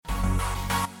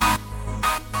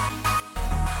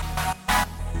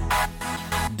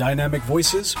Dynamic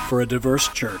voices for a diverse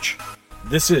church.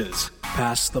 This is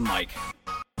Pass the Mic.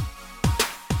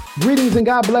 Greetings and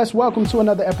God bless. Welcome to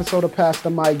another episode of Pass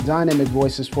the Mic, Dynamic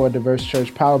Voices for a Diverse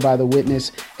Church, powered by The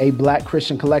Witness, a Black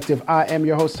Christian collective. I am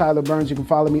your host, Tyler Burns. You can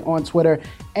follow me on Twitter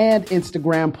and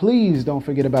Instagram. Please don't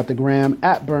forget about the gram,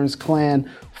 at Burns Clan.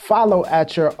 Follow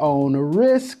at your own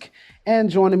risk.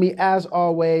 And joining me, as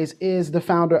always, is the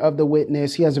founder of The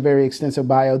Witness. He has a very extensive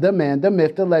bio. The man, the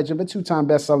myth, the legend, the two-time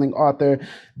best-selling author,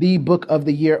 the Book of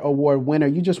the Year award winner.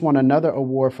 You just won another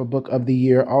award for Book of the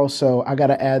Year. Also, I got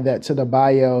to add that to the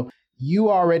bio.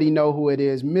 You already know who it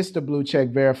is, Mr. Blue Check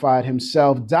Verified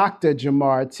himself, Dr.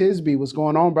 Jemar Tisby. What's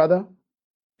going on, brother?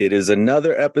 It is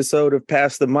another episode of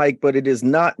Pass the Mic, but it is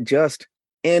not just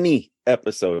any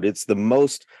episode. It's the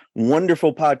most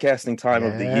wonderful podcasting time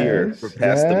of the year for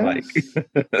Pass the Mic.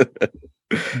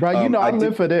 Bro, you know I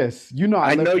live for this. You know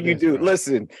I know you do. Bro.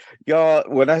 Listen, y'all,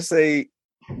 when I say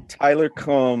Tyler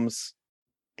comes,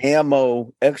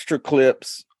 ammo, extra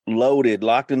clips, loaded,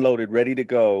 locked and loaded, ready to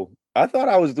go, I thought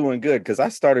I was doing good because I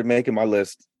started making my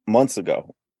list months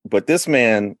ago. But this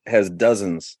man has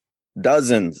dozens.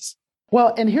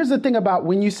 Well, and here's the thing about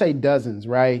when you say dozens,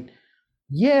 right?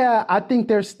 Yeah, I think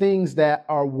there's things that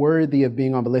are worthy of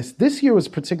being on the list. This year was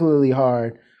particularly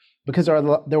hard because there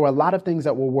were a lot of things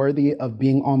that were worthy of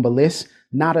being on the list.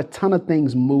 Not a ton of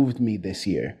things moved me this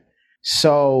year.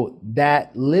 So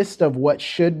that list of what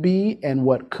should be and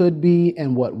what could be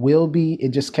and what will be,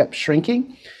 it just kept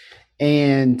shrinking.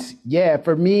 And yeah,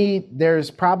 for me, there's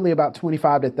probably about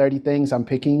 25 to 30 things I'm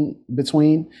picking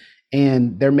between.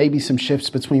 And there may be some shifts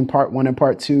between part one and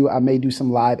part two. I may do some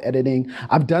live editing.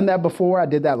 I've done that before. I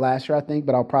did that last year, I think,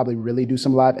 but I'll probably really do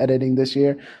some live editing this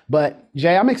year. But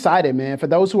Jay, I'm excited, man. For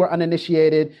those who are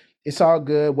uninitiated, it's all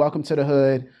good. Welcome to the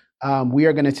hood. We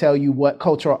are going to tell you what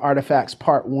Cultural Artifacts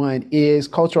Part 1 is.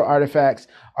 Cultural artifacts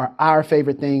are our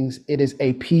favorite things. It is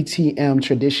a PTM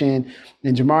tradition.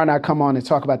 And Jemar and I come on and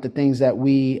talk about the things that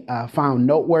we found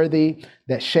noteworthy,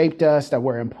 that shaped us, that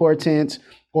were important,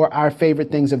 or our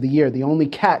favorite things of the year. The only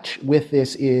catch with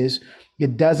this is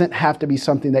it doesn't have to be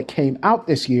something that came out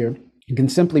this year. It can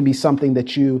simply be something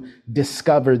that you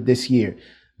discovered this year.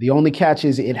 The only catch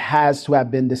is it has to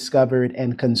have been discovered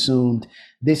and consumed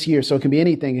this year. So it can be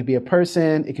anything. It can be a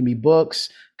person. It can be books,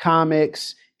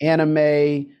 comics,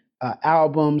 anime,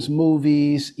 albums,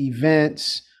 movies,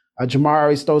 events. Jemar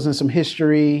always throws in some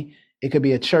history. It could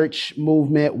be a church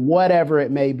movement, whatever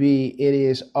it may be. It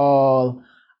is all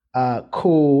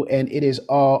cool, and it is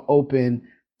all open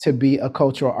to be a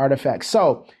cultural artifact.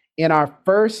 So in our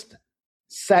first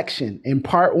section, in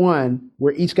part one,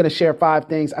 we're each going to share 5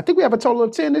 things. I think we have a total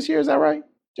of 10 this year. Is that right,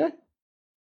 Jay?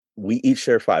 We each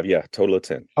share 5. Yeah, total of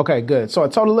 10. Okay, good. So a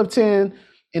total of 10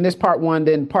 in this part one.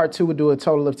 Then part 2 would do a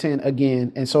total of 10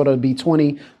 again. And so it'll be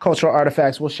 20 cultural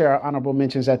artifacts. We'll share our honorable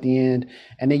mentions at the end.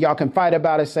 And then y'all can fight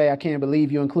about it, say, I can't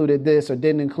believe you included this or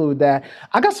didn't include that.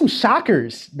 I got some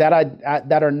shockers that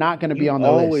that are not going to be on the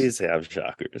list. You always have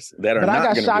shockers that are but not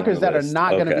I got shockers that list. are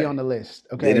not going to be on the list.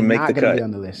 Okay, they didn't make not the going to cut. be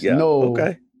on the list. Yeah. No.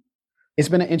 Okay. It's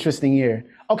been an interesting year.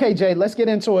 Okay, Jay, let's get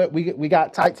into it. We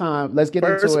got tight time. Let's get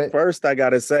into it. First, I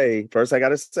gotta say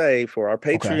for our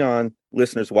Patreon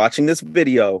listeners watching this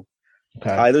video,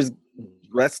 Tyler's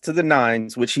dressed to the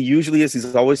nines, which he usually is.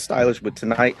 He's always stylish, but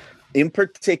tonight in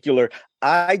particular,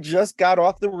 I just got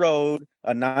off the road,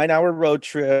 a 9-hour road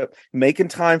trip, making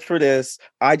time for this.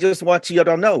 I just want you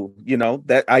to know,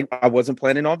 that I wasn't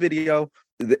planning on video.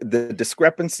 The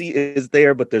discrepancy is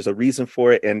there, but there's a reason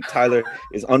for it. And Tyler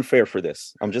is unfair for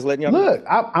this. I'm just letting you know. Look,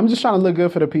 I'm just trying to look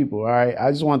good for the people. All right.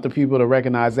 I just want the people to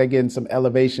recognize they're getting some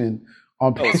elevation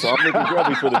on page. So I'm looking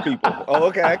grubby for the people. Oh,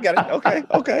 okay. I got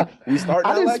it. Okay. We start.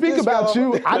 I didn't speak about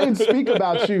you. I didn't speak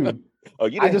about you. Oh,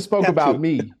 you didn't. I just spoke about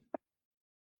me.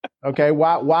 Okay.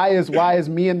 Why is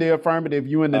me in the affirmative,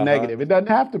 you in the negative? It doesn't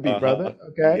have to be, brother.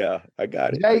 Okay. Yeah, I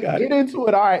got it. Get into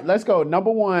it. All right, let's go.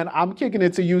 Number 1, I'm kicking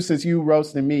it to you since you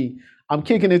roasting me. I'm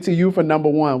kicking it to you for number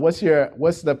 1. What's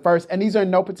the first? And these are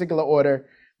in no particular order.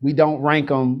 We don't rank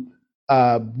them.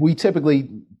 We typically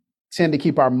tend to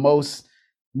keep our most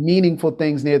meaningful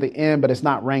things near the end, but it's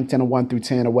not ranked in a 1 through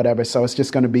 10 or whatever. So it's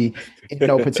just going to be in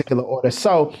no particular order.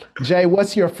 So Jay,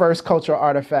 what's your first cultural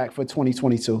artifact for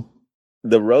 2022?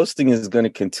 The roasting is going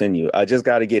to continue. I just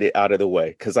got to get it out of the way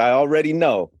because I already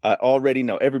know.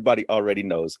 Everybody already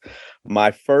knows.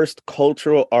 My first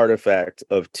cultural artifact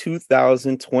of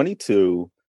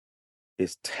 2022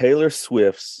 is Taylor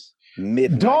Swift's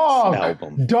Midnight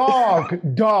album. Dog.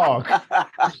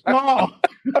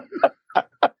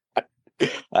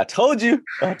 I told you.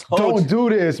 Don't do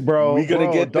this, bro. We're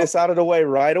going to get this out of the way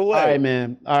right away. All right,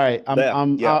 man. All right.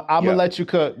 I'm going to let you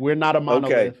cook. We're not a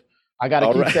monolith. Okay. I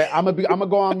gotta keep saying. I'm gonna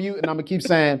go on mute and I'm gonna keep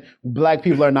saying Black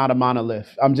people are not a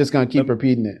monolith. I'm just gonna keep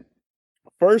repeating it.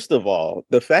 First of all,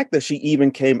 the fact that she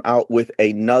even came out with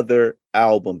another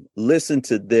album. Listen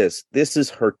to this. This is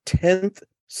her 10th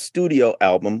studio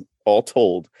album, all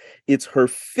told. It's her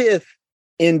 5th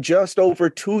in just over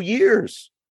 2 years.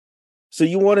 So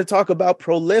you want to talk about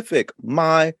prolific?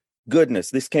 My goodness.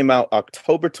 This came out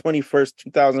October 21st,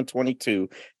 2022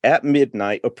 at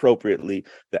midnight, appropriately.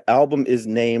 The album is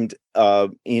named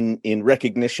in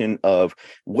recognition of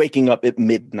waking up at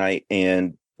midnight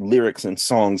and lyrics and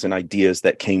songs and ideas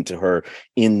that came to her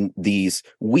in these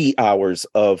wee hours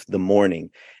of the morning.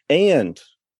 And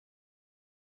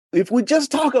if we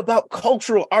just talk about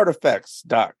cultural artifacts,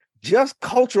 Doc, just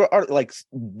cultural art, like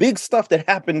big stuff that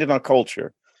happened in our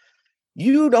culture,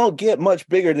 you don't get much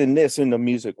bigger than this in the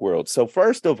music world. So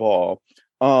first of all,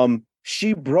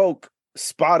 she broke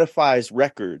Spotify's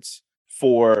records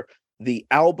for the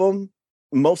album,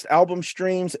 most album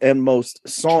streams and most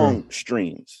song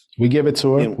streams. We give it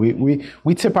to her. And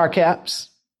we tip our caps.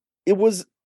 It's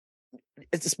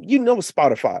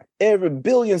Spotify, every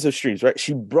billions of streams, right?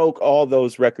 She broke all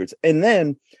those records. And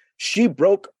then she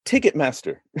broke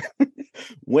Ticketmaster.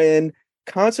 When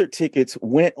concert tickets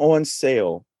went on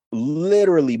sale,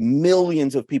 literally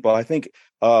millions of people, I think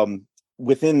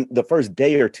within the first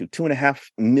day or two, 2.5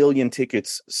 million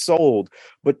tickets sold.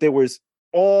 But there was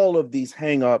all of these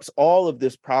hangups, all of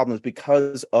this problems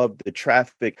because of the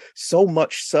traffic, so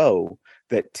much so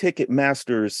that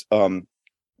Ticketmaster's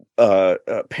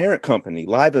parent company,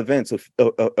 Live Events,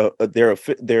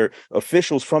 their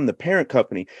officials from the parent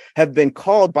company have been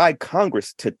called by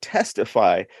Congress to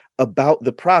testify about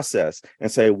the process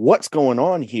and say, what's going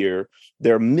on here?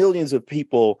 There are millions of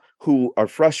people who are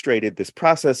frustrated. This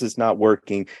process is not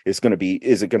working. Is it going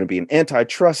to be an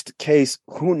antitrust case?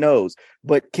 Who knows?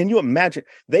 But can you imagine?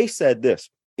 They said this: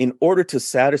 in order to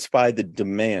satisfy the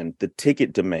demand, the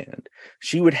ticket demand,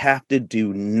 she would have to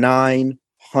do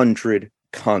 900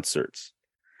 concerts.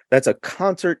 That's a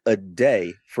concert a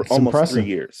day for almost impressive.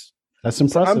 3 years. That's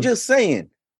impressive. So I'm just saying,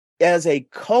 as a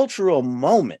cultural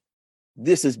moment,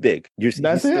 this is big.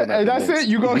 That's it.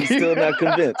 You gonna keep still not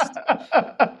convinced.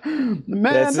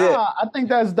 Man, I think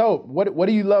that's dope. What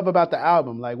do you love about the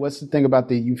album? Like, what's the thing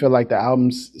about you feel like the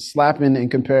album's slapping in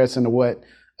comparison to what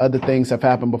other things have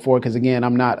happened before? Because again,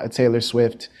 I'm not a Taylor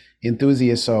Swift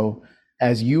enthusiast. So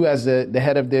as the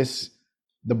head of this,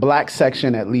 the Black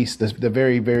section, at least the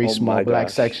very, very small Black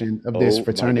section of this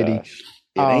fraternity.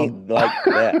 It ain't like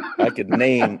that. I could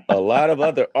name a lot of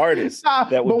other artists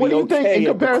that would be okay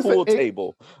at the pool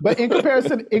table. But in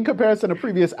comparison to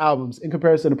previous albums,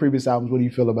 what do you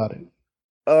feel about it?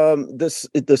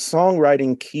 The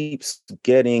songwriting keeps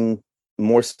getting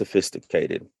more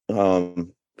sophisticated.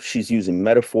 She's using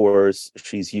metaphors.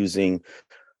 She's using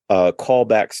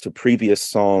callbacks to previous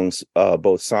songs,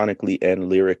 both sonically and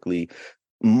lyrically.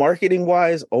 Marketing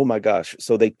wise, oh my gosh.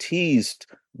 So they teased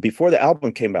before the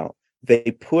album came out.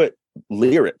 They put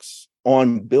lyrics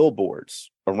on billboards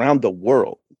around the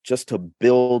world just to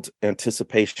build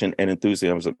anticipation and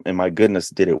enthusiasm. And my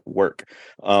goodness, did it work?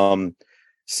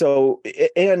 So,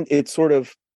 and it sort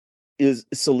of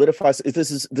solidifies.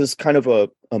 This is kind of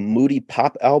a moody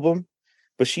pop album,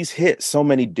 but she's hit so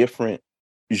many different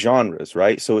genres,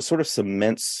 right? So it sort of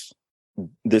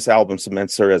this album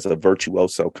cements her as a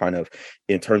virtuoso kind of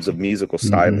in terms of musical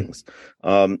stylings.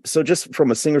 So just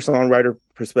from a singer-songwriter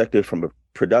perspective, from a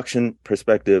production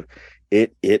perspective,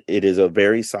 it is a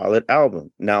very solid album.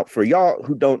 Now, for y'all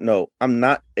who don't know, I'm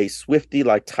not a Swiftie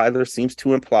like Tyler seems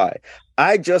to imply.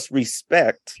 I just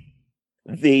respect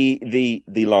the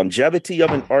longevity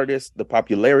of an artist, the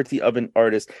popularity of an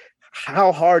artist.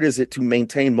 How hard is it to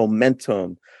maintain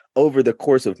momentum over the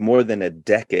course of more than a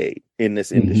decade in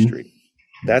this industry?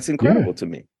 That's incredible to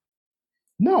me.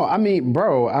 No, I mean,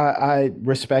 bro, I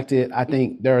respect it. I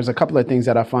think there's a couple of things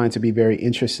that I find to be very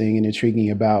interesting and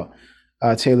intriguing about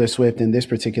Taylor Swift in this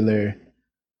particular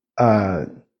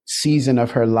season of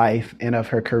her life and of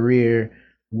her career.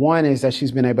 One is that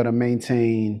she's been able to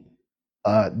maintain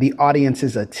the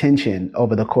audience's attention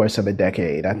over the course of a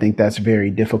decade. I think that's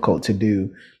very difficult to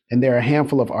do. And there are a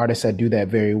handful of artists that do that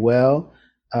very well.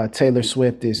 Taylor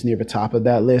Swift is near the top of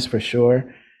that list for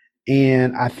sure.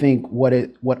 And I think what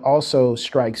also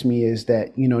strikes me is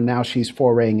that, now she's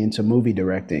foraying into movie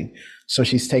directing. So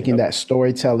she's taking that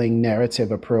storytelling narrative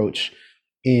approach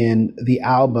in the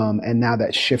album, and now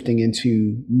that's shifting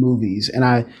into movies. And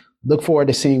I look forward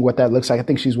to seeing what that looks like. I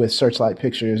think she's with Searchlight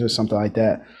Pictures or something like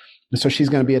that. And so she's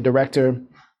going to be a director.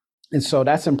 And so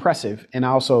that's impressive. And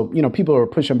also, people are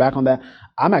pushing back on that.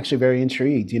 I'm actually very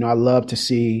intrigued. I love to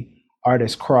see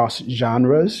artists cross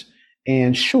genres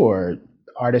And sure,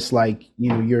 artists like,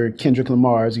 your Kendrick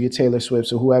Lamar's, your Taylor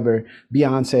Swift's, or whoever,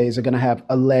 Beyonce's, are going to have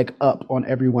a leg up on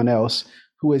everyone else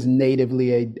who is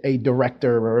natively a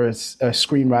director or a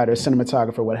screenwriter,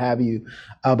 cinematographer, what have you.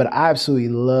 But I absolutely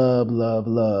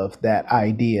love that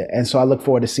idea. And so I look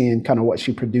forward to seeing kind of what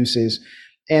she produces.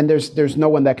 And there's no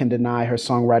one that can deny her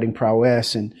songwriting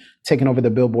prowess and taking over the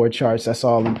Billboard charts. That's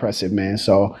all impressive, man.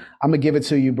 So I'm gonna give it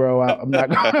to you, bro. I'm not.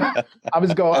 I'm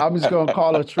just gonna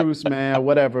call a truce, man.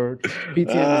 Whatever. PTM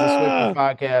is a Swift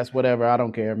podcast. Whatever. I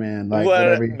don't care, man. Like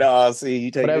whatever. No, see,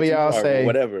 you take whatever y'all say.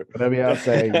 Whatever y'all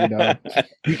say.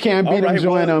 You can't beat them.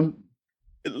 Join them.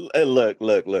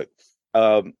 Look.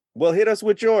 Well, hit us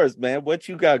with yours, man. What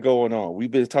you got going on? We've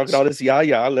been talking all this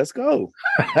yah. Let's go.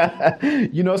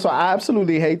 So I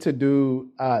absolutely hate to do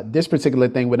this particular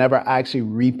thing whenever I actually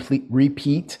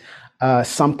repeat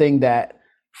something that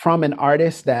from an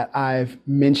artist that I've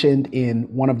mentioned in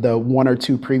one of the one or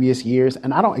two previous years.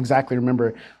 And I don't exactly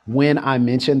remember when I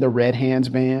mentioned the Red Hands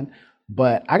band,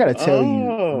 but I got to tell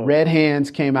you, Red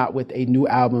Hands came out with a new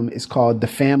album. It's called The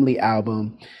Family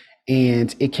Album.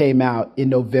 And it came out in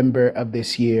November of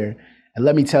this year. And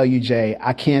let me tell you, Jay,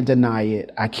 I can't deny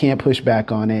it. I can't push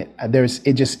back on it.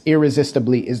 It just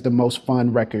irresistibly is the most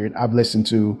fun record I've listened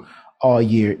to all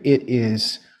year. It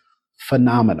is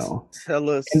phenomenal. Tell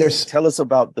us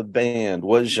about the band.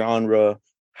 What genre?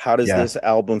 How does this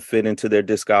album fit into their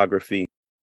discography?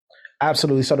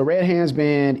 Absolutely. So the Red Hands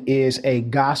Band is a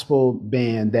gospel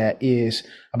band that is,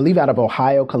 I believe, out of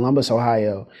Ohio, Columbus,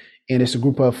 Ohio. And it's a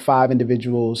group of 5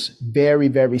 individuals, very,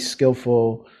 very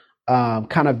skillful,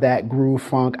 kind of that groove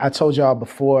funk. I told y'all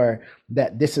before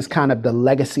that this is kind of the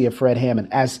legacy of Fred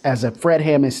Hammond. As a Fred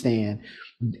Hammond stan,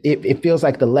 it feels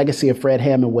like the legacy of Fred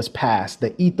Hammond was passed.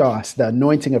 The ethos, the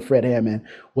anointing of Fred Hammond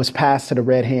was passed to the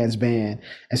Red Hands Band.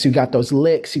 And so you got those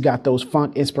licks, you got those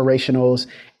funk inspirationals,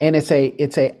 and it's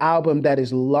a album that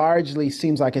is largely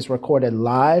seems like it's recorded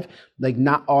live. Like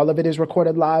not all of it is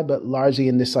recorded live, but largely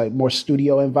in this like more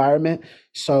studio environment.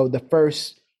 So the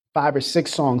first 5 or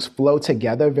 6 songs flow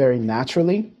together very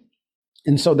naturally.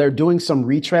 And so they're doing some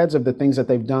retreads of the things that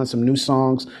they've done, some new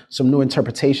songs, some new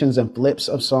interpretations and flips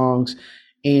of songs.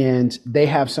 And they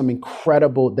have some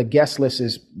the guest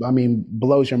list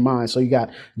blows your mind. So you got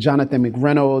Jonathan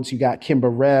McReynolds, you got Kim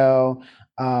Burrell,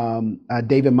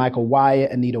 David Michael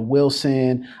Wyatt, Anita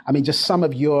Wilson. Just some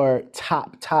of your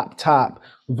top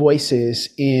voices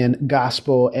in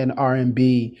gospel and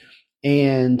R&B.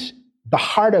 And the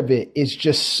heart of it is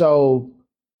just so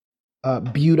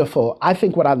beautiful. I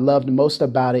think what I loved most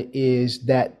about it is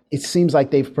that it seems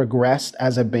like they've progressed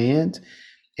as a band,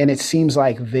 and it seems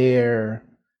like they're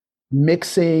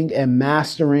mixing and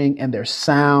mastering and their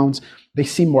sounds. They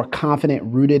seem more confident,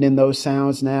 rooted in those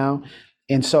sounds now.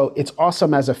 And so it's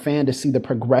awesome as a fan to see the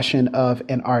progression of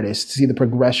an artist, to see the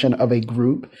progression of a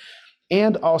group.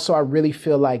 And also I really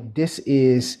feel like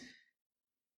it's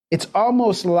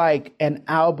almost like an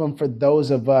album for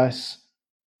those of us.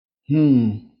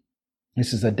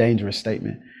 This is a dangerous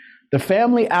statement. The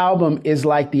Family Album is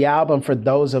like the album for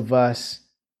those of us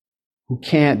who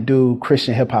can't do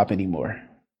Christian hip hop anymore.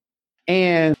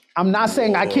 And I'm not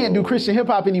saying I can't do Christian hip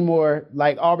hop anymore,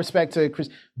 like all respect to Chris,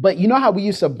 but you know how we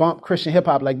used to bump Christian hip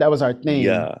hop, like that was our thing.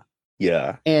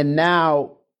 Yeah. And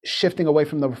now shifting away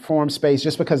from the reform space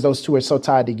just because those two are so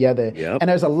tied together. Yep. And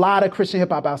there's a lot of Christian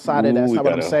hip hop outside of that. That's not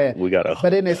what I'm saying. We got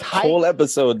but in its height, whole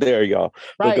episode there, y'all.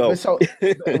 Right. But so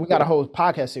we got a whole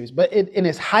podcast series. But in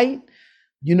its height,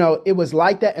 it was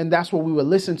like that. And that's what we would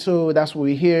listen to. That's what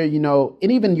we hear,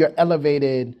 and even your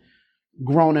elevated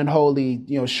Grown and Holy,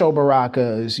 Sho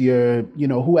Barakas, your,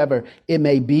 whoever it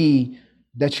may be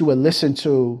that you would listen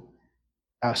to,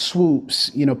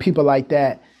 Swoops, people like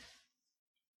that.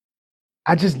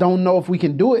 I just don't know if we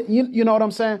can do it. You know what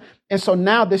I'm saying? And so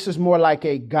now this is more like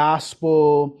a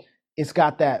gospel. It's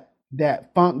got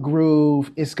that funk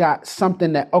groove. It's got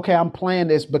something that, okay, I'm playing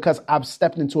this because I've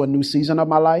stepped into a new season of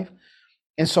my life.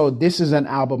 And so this is an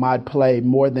album I'd play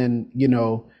more than,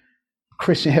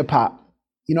 Christian hip hop.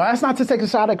 That's not to take a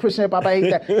shot at Christian hip hop. I hate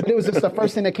that. But it was just the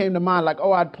first thing that came to mind. Like,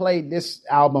 I'd play this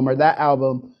album or that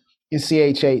album in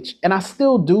CHH. And I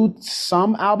still do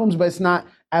some albums, but it's not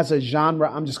as a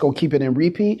genre. I'm just going to keep it in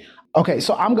repeat. Okay,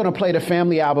 so I'm going to play the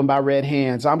Family Album by Red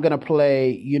Hands. I'm going to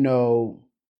play,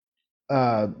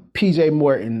 PJ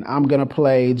Morton. I'm going to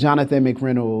play Jonathan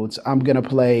McReynolds. I'm going to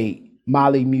play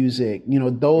Mali Music.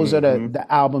 Those are the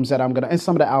albums that I'm going to, and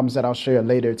some of the albums that I'll share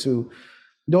later too.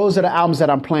 Those are the albums that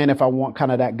I'm playing if I want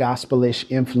kind of that gospelish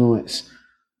influence.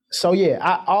 So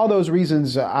yeah, all those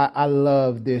reasons I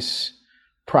love this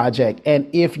project. And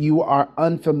if you are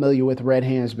unfamiliar with Red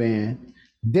Hands Band,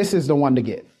 this is the one to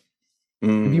get.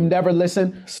 If you've never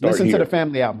listened, listen to the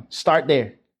Family album. Start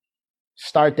there.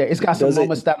 It's got some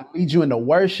moments that lead you into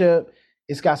worship.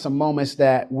 It's got some moments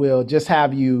that will just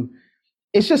have you.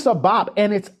 It's just a bop,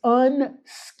 and it's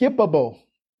unskippable.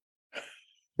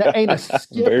 There ain't a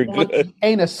skip.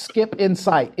 Ain't a skip in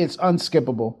sight. It's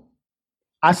unskippable.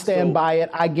 I stand by it.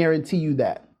 I guarantee you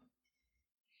that.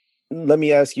 Let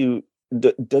me ask you: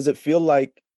 does it feel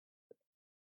like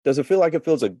it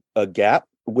fills a gap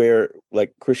where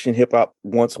like Christian hip hop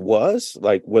once was?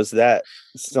 Like, was that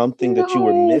something that you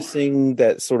were missing?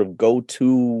 That sort of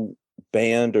go-to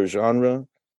band or genre?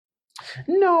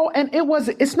 No, and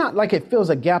it's not like it fills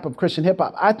a gap of Christian hip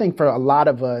hop. I think for a lot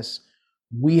of us,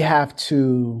 we're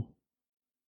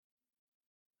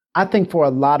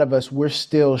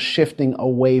still shifting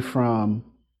away from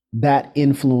that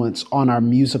influence on our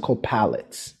musical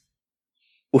palettes.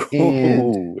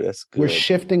 And that's good. We're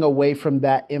shifting away from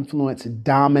that influence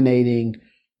dominating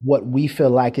what we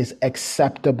feel like is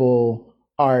acceptable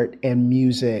art and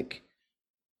music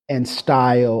and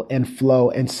style and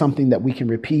flow and something that we can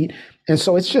repeat. And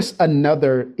so it's just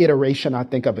another iteration, I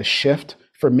think, of a shift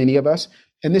for many of us.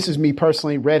 And this is me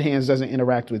personally. Red Hands doesn't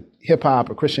interact with hip hop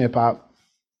or Christian hip hop.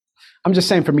 I'm just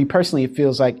saying, for me personally, it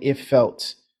feels like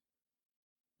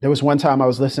there was one time I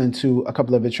was listening to a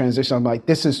couple of the transitions. I'm like,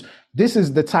 this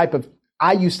is the type of,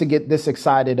 I used to get this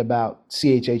excited about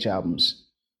CHH albums.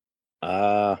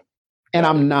 And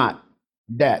I'm not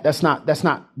that. That's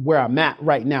not where I'm at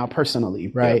right now personally,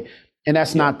 right? Yeah. And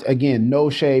that's not, again, no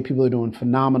shade. People are doing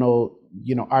phenomenal,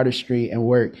 artistry and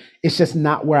work. It's just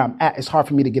not where I'm at. It's hard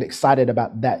for me to get excited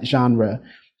about that genre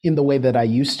in the way that I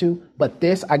used to. But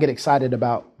I get excited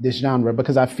about this genre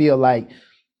because I feel like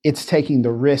it's taking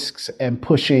the risks and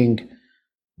pushing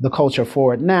the culture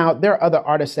forward. Now, there are other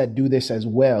artists that do this as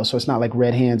well. So it's not like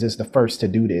Red Hands is the first to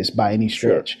do this by any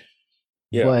stretch. Sure.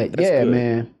 Yeah, but yeah, good.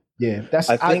 Man. Yeah,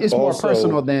 it's more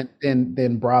personal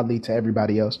than broadly to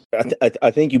everybody else.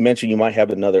 I think you mentioned you might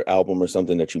have another album or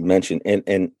something that you mentioned.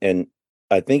 And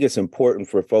I think it's important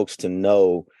for folks to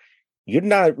know you're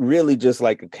not really just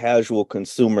like a casual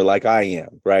consumer like I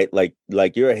am, right? Like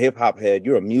you're a hip hop head,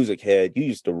 you're a music head. You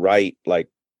used to write like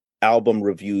album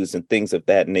reviews and things of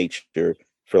that nature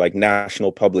for like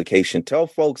national publication. Tell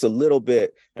folks a little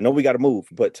bit. I know we got to move,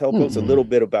 but tell folks a little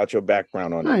bit about your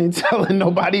background on it. I ain't telling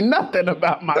nobody nothing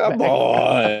about my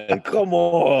background. Come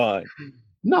on.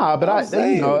 Nah, but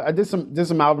I did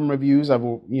some album reviews. I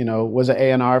was an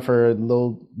A&R for a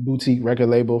little boutique record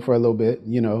label for a little bit.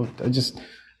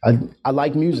 I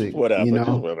like music.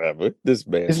 Whatever. This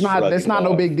man. It's not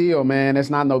no big deal, man. It's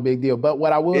not no big deal. But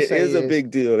what I will say is a big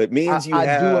deal. It means you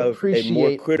have a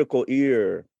more critical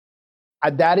ear.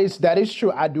 That is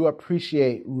true. I do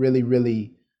appreciate really,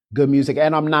 really good music.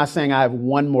 And I'm not saying I have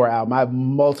one more album. I have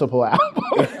multiple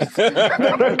albums.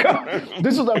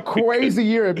 This is a crazy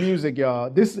year of music, y'all.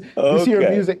 This year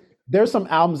of music. There's some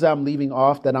albums that I'm leaving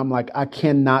off that I'm like, I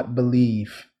cannot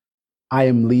believe I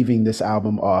am leaving this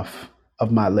album off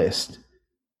of my list.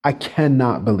 I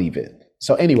cannot believe it.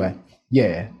 So anyway,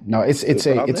 yeah, no, it's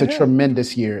a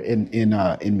tremendous year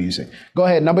in music. Go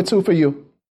ahead, number 2 for you.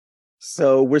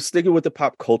 So we're sticking with the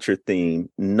pop culture theme.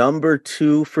 Number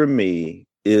 2 for me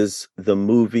is the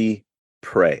movie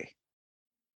Prey.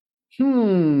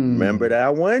 Remember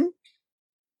that one?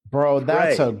 Bro,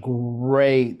 that's a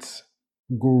great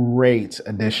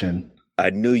addition. I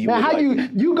knew you would. How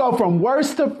you go from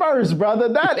worst to first, brother?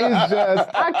 That is just,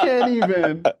 I can't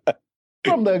even.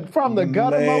 From the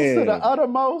guttermost to the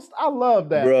uttermost. I love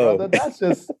that, brother. That's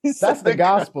the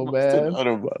gospel, man.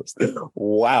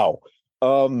 Wow.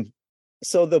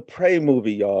 So the Prey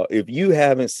movie, y'all, if you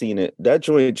haven't seen it, that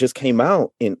joint just came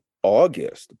out in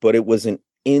August, but it was an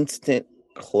instant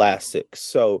classic.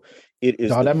 So it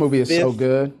is. That movie is so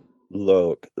good.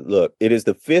 Look, it is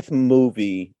the 5th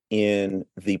movie in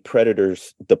the Predator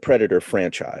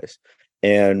franchise.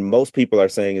 And most people are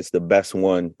saying it's the best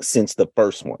one since the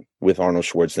first one with Arnold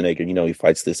Schwarzenegger. He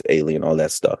fights this alien, all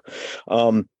that stuff.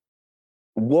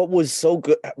 What was so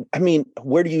good? I mean,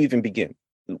 where do you even begin?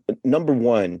 Number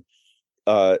one,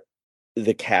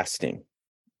 the casting,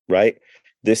 right?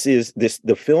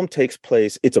 The film takes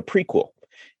place, it's a prequel.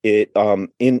 It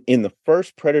in the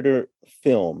first Predator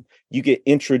film, you get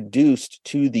introduced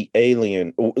to the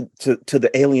alien, to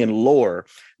the alien lore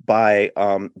by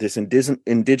this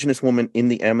indigenous woman in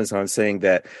the Amazon saying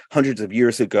that hundreds of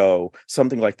years ago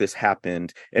something like this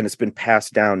happened, and it's been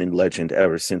passed down in legend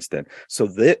ever since then. So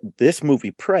this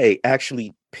movie Prey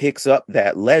actually picks up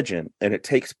that legend, and it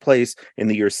takes place in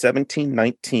the year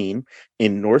 1719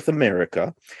 in North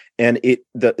America, and it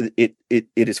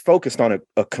is focused on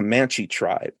a Comanche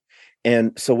tribe.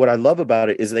 And so what I love about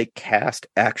it is they cast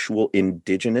actual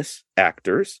indigenous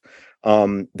actors.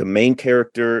 The main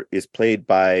character is played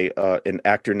by an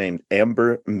actor named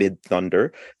Amber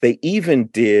Midthunder. They even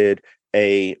did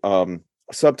a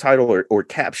subtitle or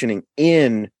captioning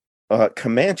in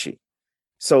Comanche.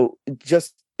 So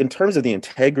just in terms of the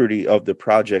integrity of the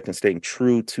project and staying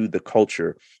true to the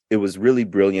culture, it was really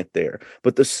brilliant there.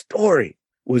 But the story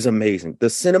was amazing. The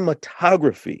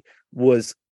cinematography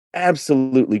was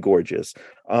absolutely gorgeous.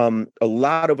 A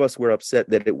lot of us were upset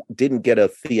that it didn't get a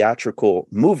theatrical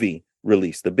movie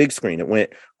release, the big screen.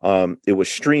 It was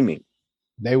streaming.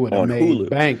 They would have made Hulu.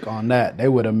 Bank on that. They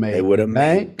would have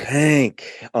made bank.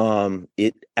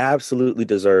 It absolutely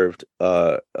deserved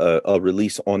a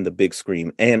release on the big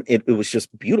screen, and it was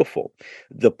just beautiful.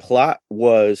 The plot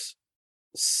was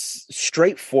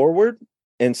straightforward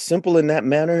and simple in that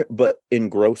manner, but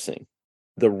engrossing.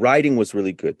 The writing was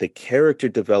really good. The character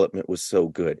development was so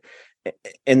good.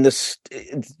 And this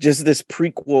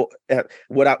prequel,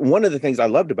 one of the things I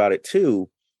loved about it too,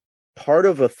 part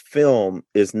of a film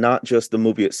is not just the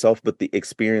movie itself, but the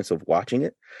experience of watching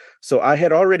it. So I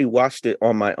had already watched it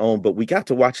on my own, but we got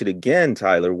to watch it again,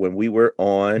 Tyler, when we were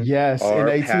on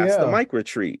our Pass the Mic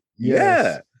retreat. Yes.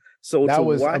 Yeah. So that to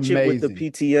watch amazing. It with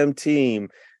the PTM team,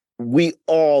 we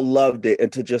all loved it.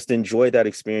 And to just enjoy that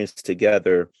experience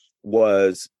together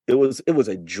was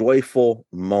a joyful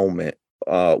moment.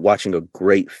 Watching a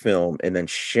great film and then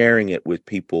sharing it with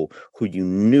people who you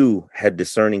knew had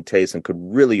discerning taste and could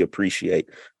really appreciate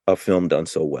a film done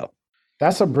so well.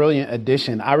 That's a brilliant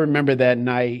addition. I remember that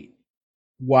night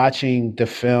watching the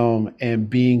film and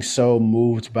being so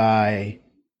moved by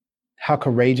how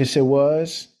courageous it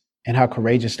was and how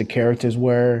courageous the characters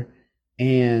were,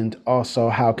 and also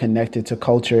how connected to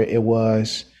culture it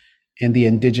was and the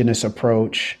indigenous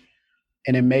approach.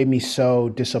 And it made me so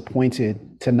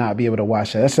disappointed to not be able to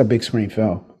watch that. That's a big screen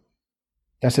film.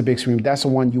 That's a big screen. That's the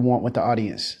one you want with the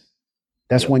audience.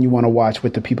 That's one you want to watch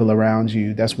with the people around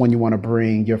you. That's one you want to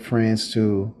bring your friends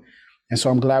to. And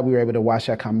so I'm glad we were able to watch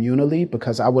that communally,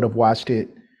 because I would have watched it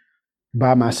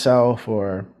by myself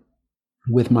or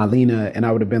with Marlena, and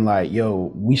I would have been like,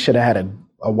 yo, we should have had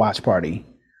a watch party,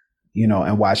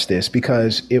 and watch this,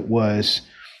 because it was.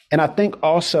 And I think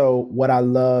also what I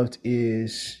loved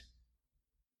is,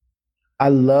 I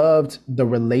loved the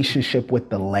relationship with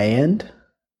the land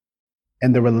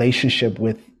and the relationship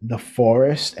with the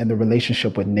forest and the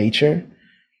relationship with nature.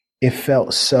 It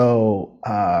felt so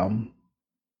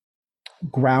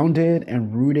grounded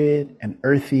and rooted and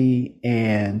earthy.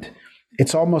 And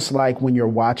it's almost like when you're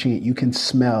watching it, you can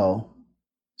smell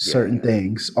certain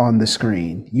things on the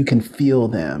screen. You can feel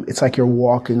them. It's like you're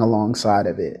walking alongside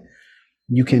of it.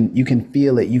 You can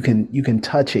feel it. You can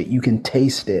touch it. You can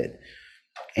taste it.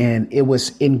 And it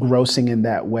was engrossing in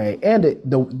that way. And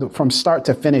from start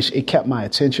to finish, it kept my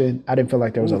attention. I didn't feel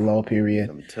like there was a lull period.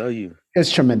 Let me tell you.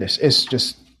 It's tremendous. It's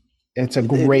a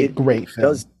great film. It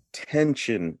does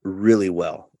tension really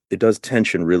well.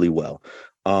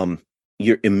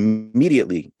 You're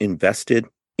immediately invested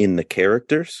in the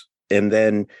characters, and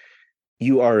then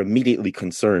you are immediately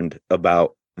concerned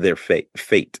about their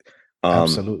fate.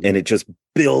 Absolutely. And it just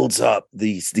builds up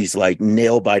these like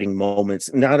nail-biting moments.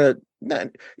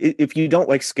 If you don't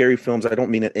like scary films, I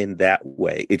don't mean it in that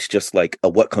way. It's just like a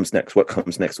what comes next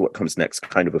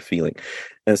kind of a feeling.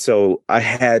 And so I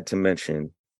had to mention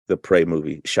the Prey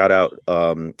movie. Shout out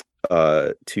to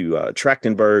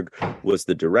Trachtenberg was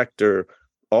the director,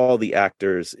 all the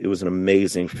actors. It was an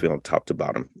amazing film, top to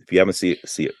bottom. If you haven't seen it,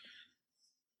 see it.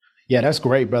 Yeah, that's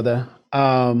great, brother.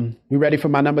 We ready for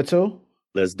my number 2?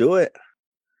 Let's do it.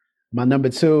 My number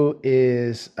 2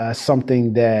 is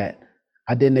something that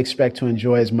I didn't expect to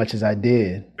enjoy as much as I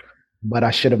did, but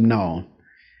I should have known.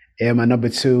 And my number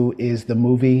 2 is the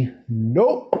movie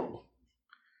Nope.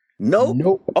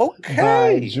 Okay.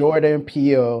 By Jordan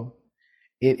Peele.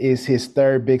 It is his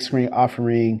third big screen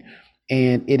offering,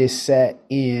 and it is set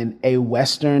in a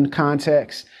Western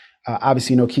context.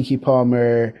 Obviously, Keke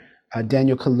Palmer,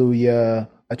 Daniel Kaluuya,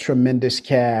 a tremendous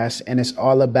cast, and it's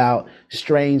all about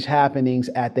strange happenings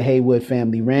at the Haywood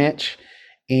family ranch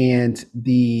and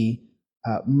the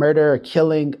murder or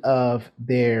killing of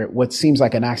what seems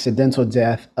like an accidental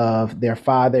death of their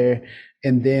father,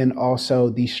 and then also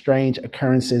the strange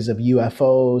occurrences of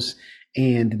UFOs.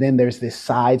 And then there's this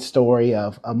side story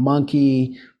of a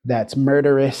monkey that's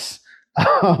murderous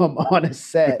on a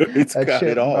set. It's got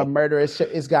it all. A murderous.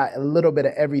 It's got a little bit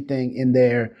of everything in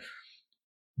there.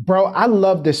 Bro, I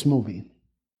love this movie.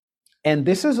 And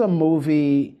this is a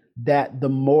movie that the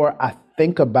more I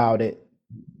think about it,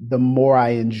 the more I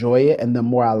enjoy it and the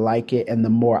more I like it and the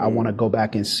more I want to go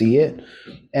back and see it.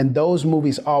 And those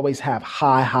movies always have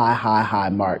high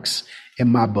marks in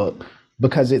my book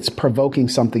because it's provoking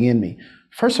something in me.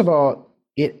 First of all,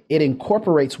 it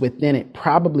incorporates within it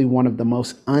probably one of the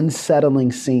most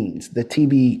unsettling scenes, the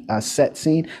TV set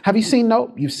scene. Have you seen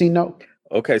Nope? You've seen Nope?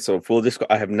 Okay, so full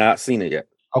disclosure, I have not seen it yet.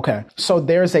 Okay, so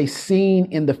there's a scene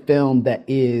in the film that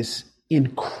is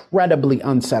incredibly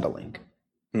unsettling.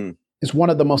 It's one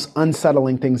of the most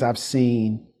unsettling things I've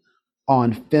seen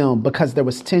on film because there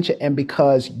was tension and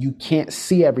because you can't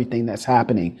see everything that's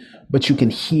happening, but you can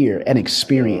hear and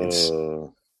experience.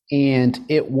 And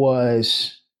it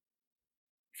was,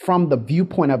 from the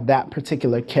viewpoint of that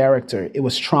particular character, it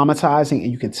was traumatizing,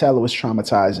 and you could tell it was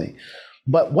traumatizing.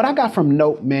 But what I got from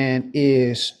Nope, man,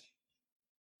 is,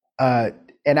 and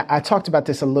I talked about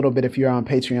this a little bit. If you're on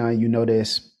Patreon, you know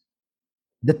this.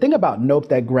 The thing about Nope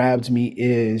that grabbed me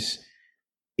is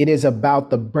it is about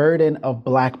the burden of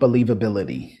Black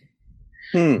believability.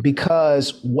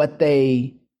 Because what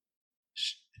they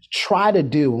try to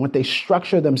do and what they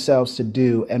structure themselves to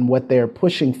do and what they're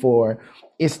pushing for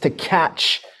is to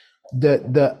catch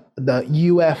the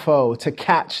UFO, to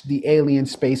catch the alien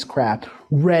spacecraft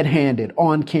red-handed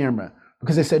on camera,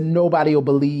 because they said nobody will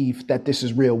believe that this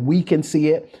is real. We can see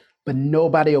it, but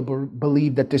nobody will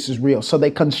believe that this is real. So they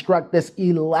construct this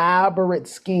elaborate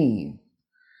scheme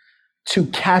to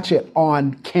catch it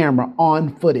on camera,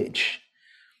 on footage.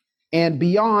 And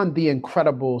beyond the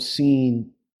incredible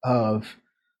scene of,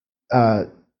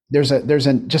 there's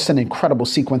just an incredible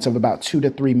sequence of about 2 to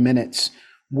 3 minutes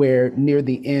where near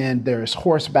the end there's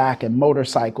horseback and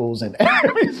motorcycles, and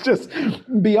it's just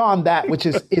beyond that, which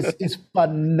is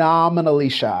phenomenally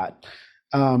shot.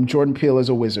 Jordan Peele is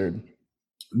a wizard.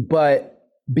 But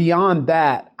beyond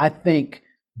that, I think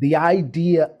the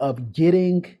idea of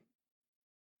getting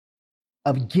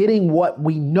what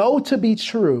we know to be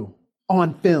true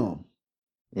on film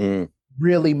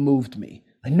really moved me.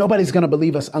 Like, nobody's going to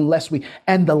believe us unless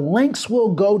and the lengths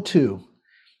we'll go to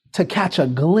catch a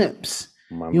glimpse.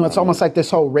 It's almost like this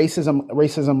whole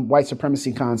racism, white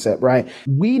supremacy concept, right?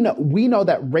 We know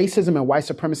that racism and white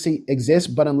supremacy exists,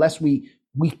 but unless we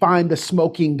find the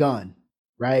smoking gun,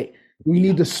 right? We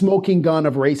need the smoking gun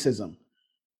of racism,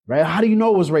 right? How do you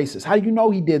know it was racist? How do you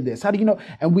know he did this? How do you know?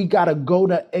 And we got to go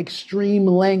to extreme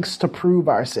lengths to prove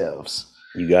ourselves.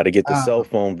 You got to get the cell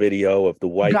phone video of the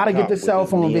white. You got to get the cell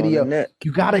phone video.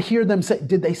 You got to hear them say,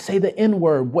 did they say the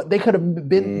N-word? What they could have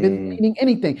been meaning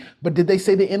anything, but did they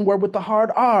say the N-word with the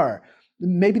hard R?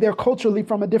 Maybe they're culturally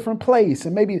from a different place.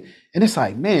 And it's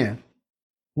like, man,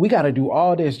 we got to do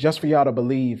all this just for y'all to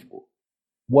believe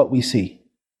what we see.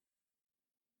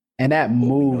 And that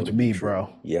moved me,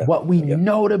 bro. Yeah. What we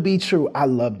know to be true. I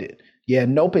loved it. Yeah.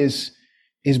 Nope is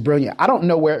brilliant. I don't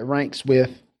know where it ranks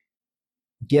with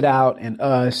Get Out and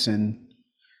Us, and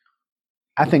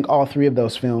I think all three of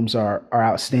those films are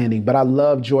outstanding. But I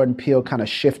love Jordan Peele kind of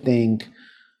shifting.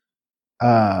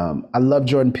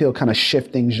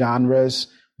 Genres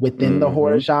within the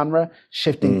horror genre,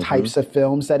 shifting types of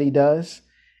films that he does,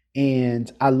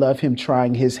 and I love him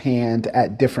trying his hand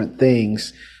at different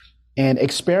things and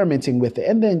experimenting with it.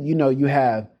 And then you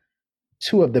have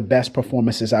two of the best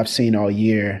performances I've seen all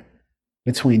year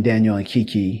between Daniel and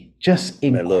Kiki. Just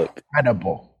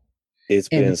incredible. It's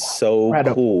been so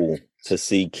cool to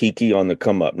see Kiki on the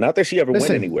come up. Not that she ever went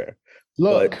anywhere,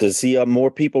 but to see more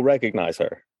people recognize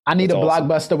her. I need a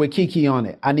blockbuster with Kiki on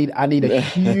it. I need a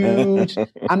huge.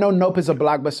 I know Nope is a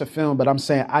blockbuster film, but I'm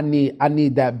saying I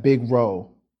need that big role.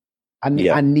 I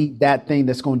need that thing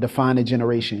that's going to define a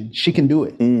generation. She can do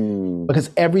it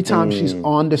because every time she's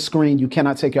on the screen, you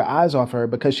cannot take your eyes off her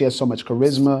because she has so much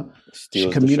charisma. She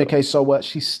communicates so well.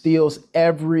 She steals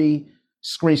every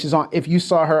screen she's on. If you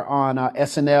saw her on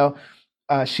SNL,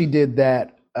 she did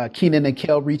that Kenan and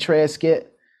Kel retread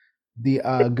skit, the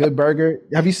Good Burger.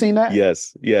 Have you seen that?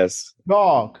 Yes.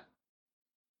 Dog.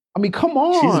 I mean, come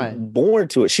on. She's born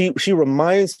to it. She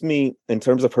reminds me, in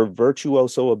terms of her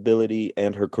virtuoso ability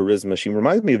and her charisma, she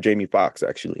reminds me of Jamie Foxx,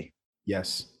 actually.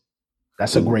 Yes.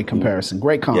 That's a great comparison.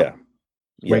 Great comp. Yeah.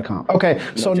 Great comp. Okay,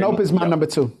 so Nope is my number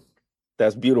 2.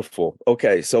 That's beautiful.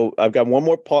 Okay, so I've got one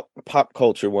more pop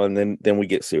culture one, then we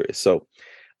get serious. So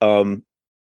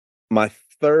my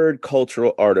third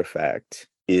cultural artifact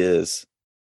is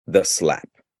the slap.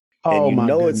 And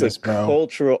it's a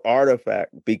cultural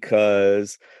artifact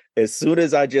because as soon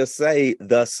as I just say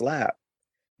the slap,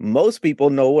 most people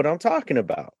know what I'm talking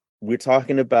about. We're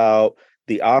talking about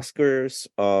the Oscars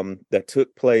that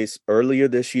took place earlier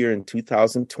this year in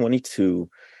 2022.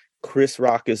 Chris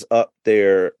Rock is up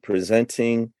there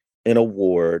presenting an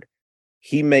award.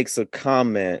 He makes a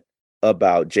comment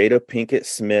about Jada Pinkett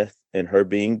Smith and her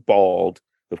being bald.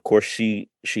 Of course, she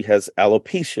has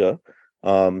alopecia,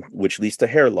 which leads to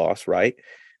hair loss, right?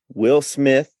 Will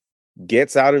Smith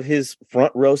gets out of his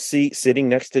front row seat sitting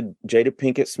next to Jada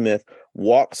Pinkett Smith,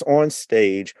 walks on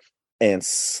stage and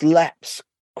slaps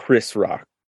Chris Rock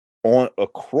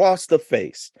across the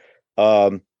face.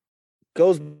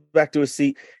 Goes back to his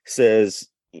seat, says,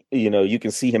 you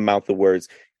can see him mouth the words,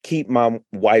 "Keep my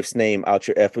wife's name out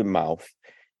your effing mouth."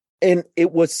 And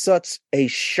it was such a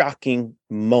shocking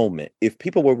moment. If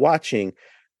people were watching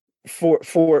for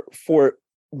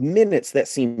minutes that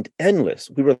seemed endless,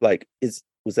 we were like,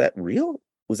 was that real?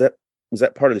 Was that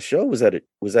part of the show? Was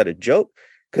that a joke?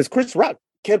 Because Chris Rock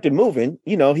kept it moving.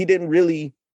 He didn't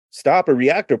really stop or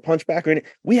react or punch back or anything.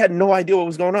 We had no idea what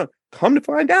was going on. Come to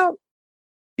find out,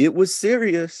 it was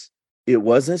serious. It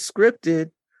wasn't scripted.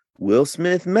 Will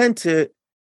Smith meant it.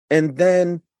 And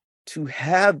then to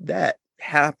have that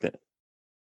happen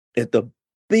at the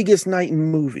biggest night in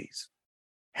movies,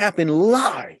 happen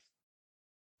live,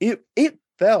 it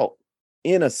felt,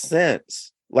 in a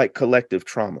sense, like collective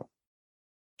trauma.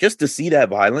 Just to see that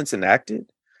violence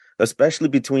enacted, especially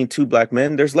between two Black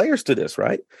men, there's layers to this,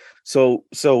 right? So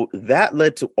that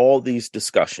led to all these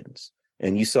discussions,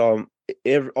 and you saw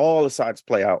all the sides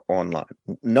play out online.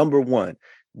 Number one,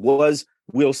 was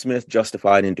Will Smith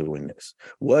justified in doing this?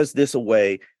 Was this a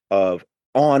way of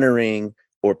honoring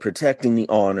or protecting the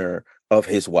honor of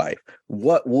his wife?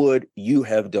 What would you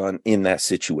have done in that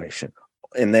situation?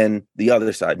 And then the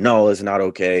other side, no, it's not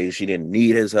okay. She didn't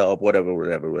need his help,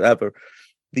 whatever.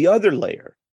 The other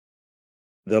layer,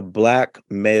 the Black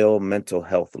male mental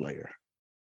health layer.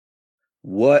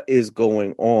 What is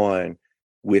going on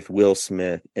with Will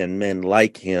Smith and men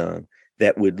like him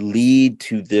that would lead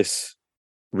to this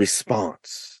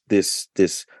response, this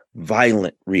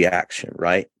violent reaction,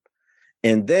 right?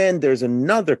 And then there's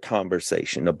another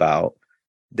conversation about,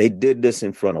 they did this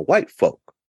in front of white folk.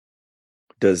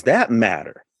 Does that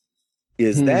matter?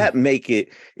 Is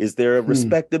there a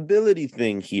respectability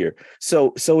thing here?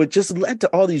 So it just led to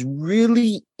all these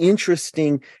really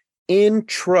interesting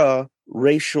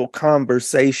intra-racial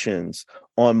conversations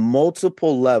on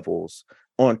multiple levels,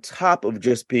 on top of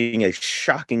just being a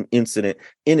shocking incident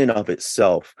in and of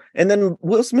itself. And then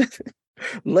Will Smith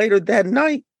later that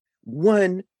night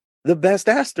won the best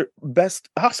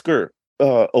Oscar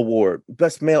award,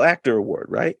 best male actor award,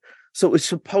 right? So it's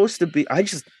supposed to be,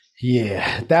 that's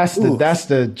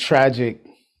the tragic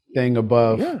thing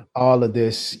above all of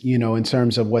this, in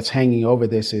terms of what's hanging over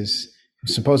this, is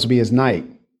supposed to be his night.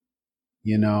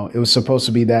 It was supposed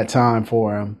to be that time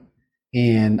for him.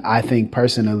 And I think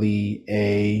personally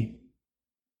a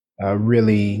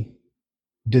really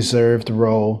deserved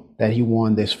role that he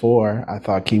won this for. I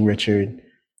thought King Richard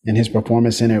and his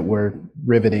performance in it were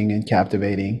riveting and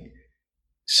captivating.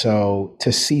 So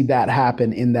to see that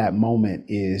happen in that moment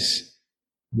is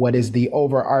what is the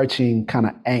overarching kind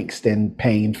of angst and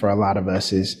pain for a lot of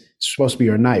us. Is it's supposed to be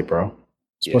your night, bro.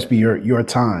 It's supposed to be your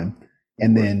time.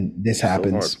 And then this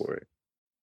happens. So hard for it.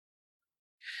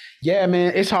 Yeah,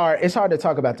 man, it's hard. It's hard to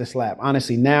talk about the slap.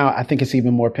 Honestly, now I think it's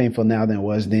even more painful now than it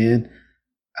was then.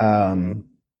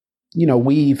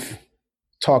 We've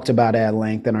talked about at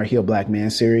length in our Heal Black Man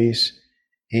series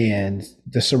and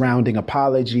the surrounding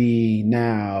apology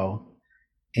now,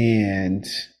 and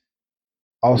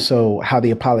also how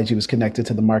the apology was connected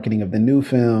to the marketing of the new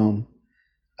film,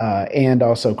 and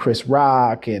also Chris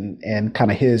Rock and kind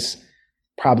of his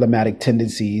problematic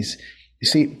tendencies. You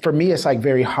see, for me, it's like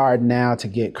very hard now to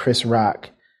get Chris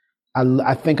Rock.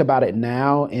 I think about it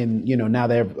now, and now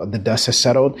that the dust has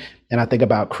settled, and I think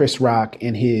about Chris Rock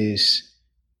and his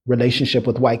relationship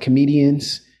with white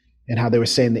comedians and how they were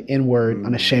saying the N-word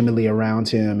unashamedly around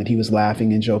him, and he was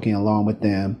laughing and joking along with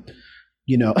them,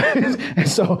 and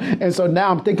so now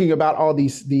I'm thinking about all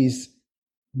these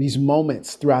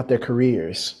moments throughout their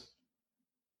careers,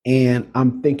 and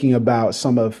I'm thinking about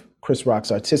some of Chris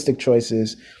Rock's artistic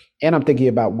choices. And I'm thinking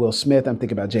about Will Smith. I'm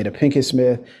thinking about Jada Pinkett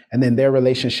Smith, and then their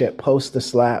relationship post the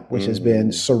slap, which has been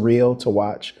surreal to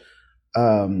watch.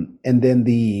 And then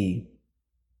the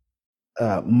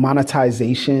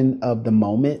monetization of the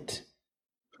moment,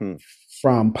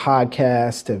 from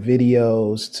podcasts to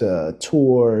videos to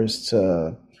tours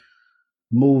to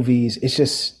movies. It's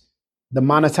just the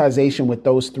monetization with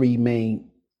those three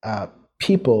main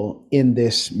people in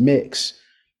this mix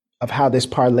of how this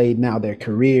parlayed now their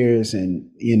careers, and,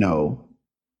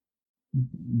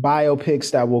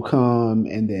 biopics that will come,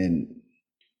 and then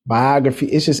biography.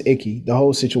 It's just icky. The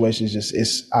whole situation is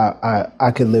just,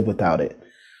 I could live without it.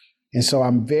 And so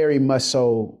I'm very much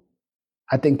so,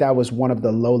 I think that was one of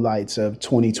the lowlights of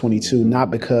 2022, not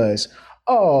because,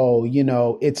 oh,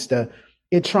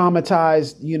 it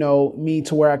traumatized, me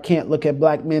to where I can't look at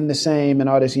black men the same and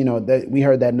all this, that we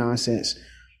heard that nonsense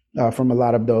from a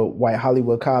lot of the white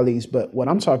Hollywood colleagues. But what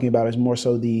I'm talking about is more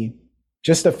so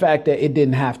just the fact that it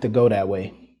didn't have to go that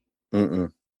way.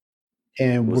 Mm-mm.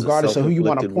 And regardless of who you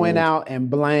want to point out and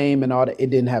blame and all that, it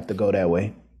didn't have to go that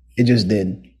way. It just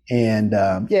didn't. And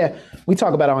we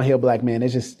talk about it on Hail Black Man.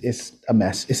 It's a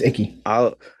mess. It's icky.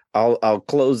 I'll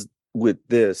close with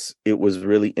this. It was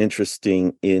really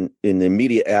interesting in the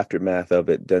immediate aftermath of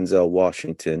it, Denzel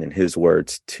Washington and his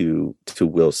words to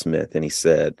Will Smith. And he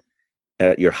said,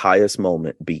 at your highest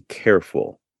moment, be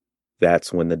careful.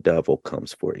 That's when the devil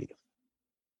comes for you.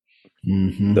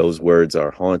 Mm-hmm. Those words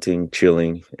are haunting,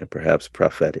 chilling, and perhaps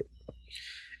prophetic.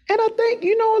 And I think,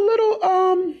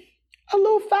 a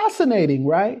little fascinating,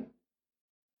 right?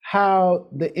 How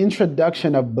the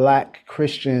introduction of Black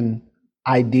Christian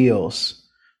ideals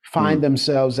find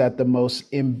themselves at the most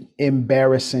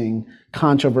embarrassing,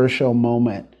 controversial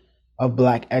moment of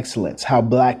Black excellence. How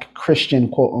Black Christian,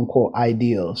 quote unquote,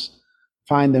 ideals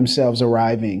find themselves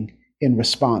arriving in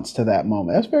response to that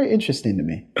moment. That's very interesting to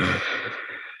me.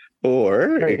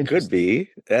 Or it could be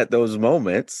at those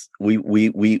moments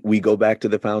we go back to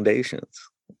the foundations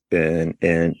and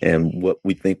what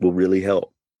we think will really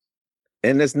help.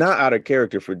 And it's not out of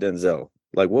character for Denzel.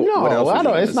 Like what else? I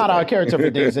know it's not our character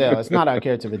for Denzel. It's not our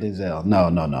character for Denzel.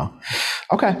 No.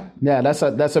 Okay, yeah, that's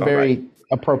a very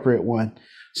appropriate one.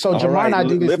 So Jamar and I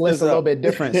do this list a little bit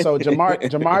different. So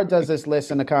Jamar does this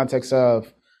list in the context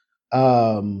of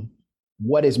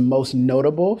what is most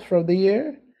notable for the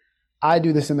year. I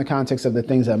do this in the context of the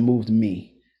things that moved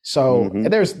me. So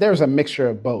there's a mixture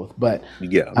of both, but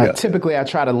typically I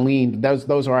try to lean.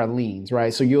 Those are our leans,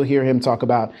 right? So you'll hear him talk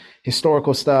about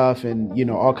historical stuff and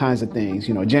all kinds of things.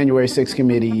 January 6th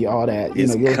committee, all that.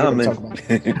 It's you'll coming. Hear him talk about.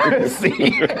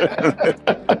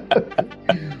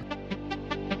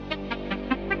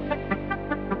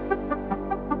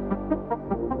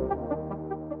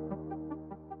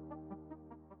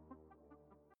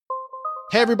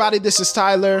 Hey everybody, this is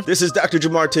Tyler. This is Dr.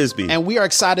 Jamar Tisby. And we are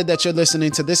excited that you're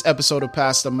listening to this episode of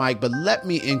Pass the Mic, but let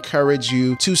me encourage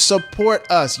you to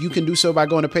support us. You can do so by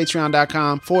going to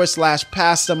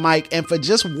patreon.com/Pass the Mic. And for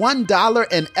just $1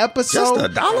 an episode.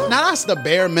 Just $1? Now that's the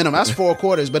bare minimum. That's 4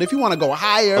 quarters. But if you want to go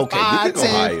higher, okay, 5,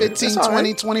 10, 15,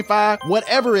 20, 25,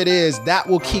 whatever it is, that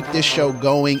will keep this show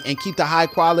going and keep the high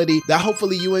quality that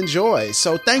hopefully you enjoy.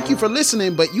 So thank you for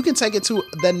listening, but you can take it to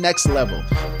the next level.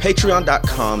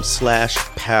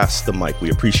 Patreon.com/Pass the Mic.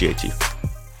 We appreciate you.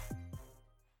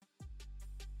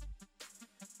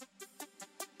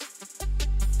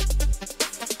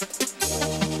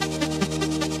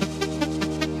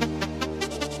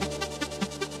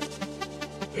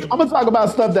 I'm gonna talk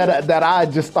about stuff that I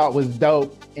just thought was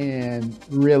dope and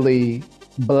really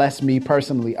blessed me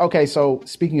personally. Okay, so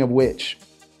speaking of which,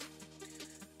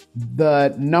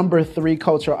 the number 3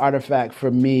 cultural artifact for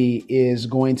me is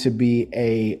going to be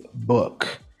a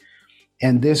book.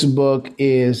 And this book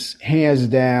is hands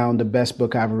down the best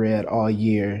book I've read all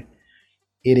year.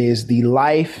 It is The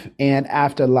Life and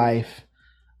Afterlife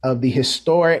of the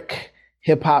historic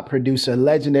hip-hop producer,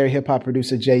 legendary hip-hop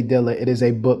producer, J Dilla. It is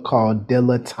a book called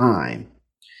Dilla Time.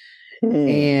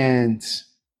 And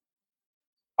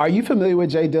are you familiar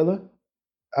with J Dilla,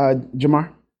 Jamar?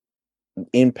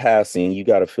 In passing, you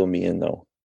got to fill me in though.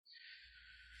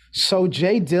 So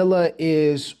J Dilla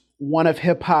is one of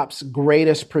hip hop's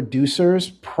greatest producers,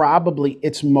 probably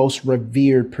its most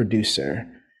revered producer.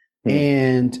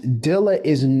 And Dilla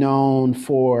is known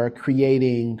for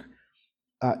creating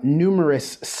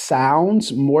numerous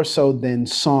sounds more so than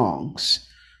songs.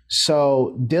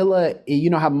 So Dilla, you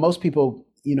know how most people,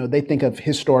 they think of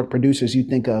historic producers, you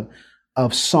think of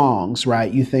songs,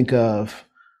 right? You think of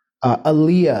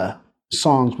Aaliyah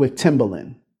songs with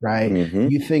Timbaland, right?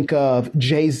 You think of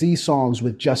Jay-Z songs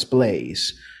with Just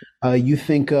Blaze. You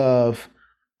think of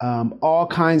all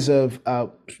kinds of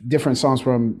different songs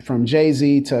from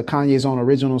Jay-Z to Kanye's own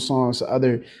original songs to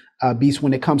other beats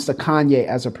when it comes to Kanye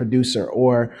as a producer.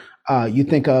 Or you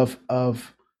think of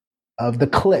the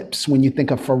Clips when you think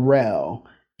of Pharrell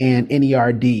and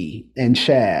NERD and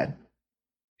Chad.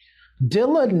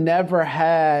 Dilla never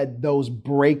had those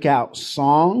breakout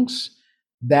songs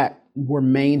that were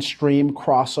mainstream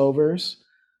crossovers,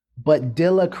 but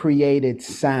Dilla created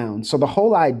sound. So the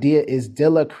whole idea is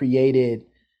Dilla created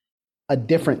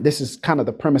this is kind of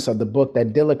the premise of the book,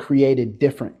 that Dilla created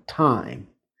different time,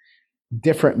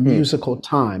 different musical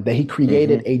time, that he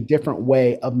created a different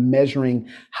way of measuring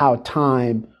how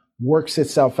time works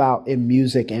itself out in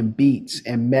music and beats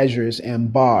and measures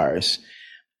and bars.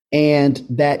 and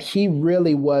that he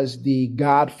really was the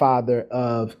godfather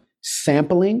of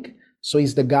sampling. So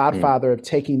he's the godfather of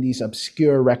taking these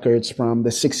obscure records from the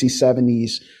 60s,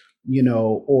 70s,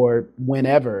 or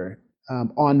whenever,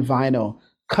 on vinyl,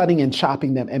 cutting and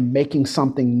chopping them and making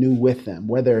something new with them,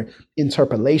 whether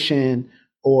interpolation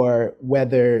or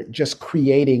whether just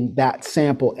creating that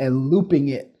sample and looping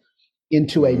it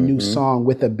into a new song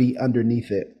with a beat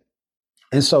underneath it.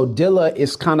 And so Dilla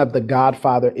is kind of the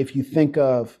godfather. If you think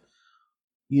of,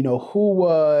 who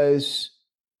was,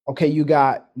 okay, you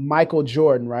got Michael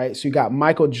Jordan, right? So you got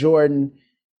Michael Jordan.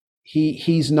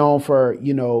 He's known for,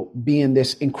 being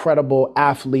this incredible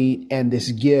athlete and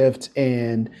this gift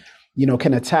and,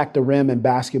 can attack the rim in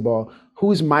basketball.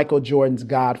 Who's Michael Jordan's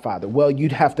godfather? Well,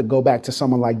 you'd have to go back to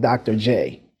someone like Dr.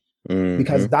 J,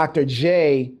 because Dr.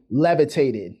 J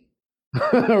levitated,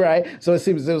 right? So it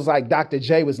was like Dr.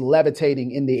 J was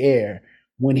levitating in the air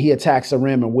when he attacks the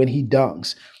rim and when he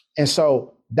dunks. And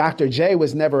so Dr. J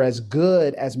was never as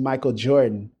good as Michael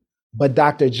Jordan, but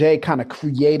Dr. J kind of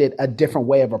created a different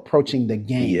way of approaching the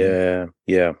game.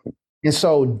 Yeah. And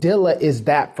so Dilla is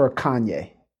that for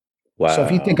Kanye. Wow. So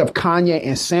if you think of Kanye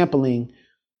and sampling,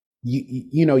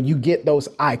 you get those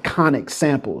iconic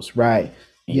samples, right?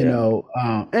 Ain't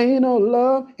no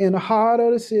love in the heart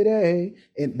of the city.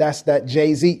 And that's that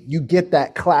Jay-Z. You get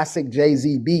that classic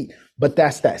Jay-Z beat, but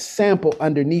that's that sample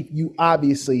underneath. You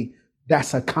obviously,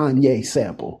 that's a Kanye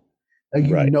sample.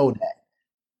 Know that.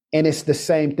 And it's the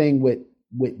same thing with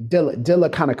Dilla.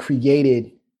 Dilla kind of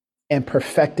created and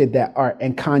perfected that art,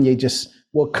 and Kanye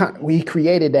he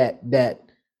created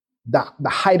the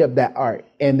height of that art,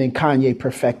 and then Kanye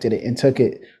perfected it and took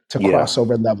it to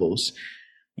crossover levels.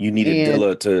 You needed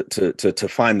Dilla to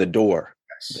find the door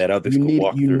that others could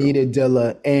walk through. You needed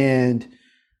Dilla, and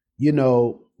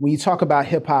when you talk about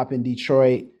hip hop in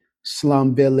Detroit,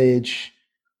 Slum Village,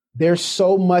 there's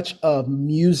so much of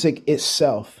music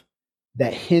itself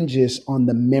that hinges on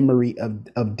the memory of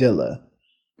Dilla.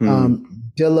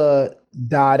 Dilla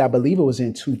died, I believe it was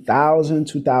in 2000,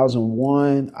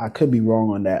 2001. I could be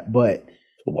wrong on that, but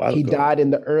he died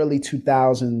in the early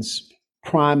 2000s,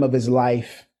 prime of his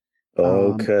life,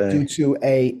 due to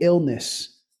a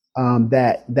illness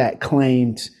that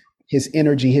claimed his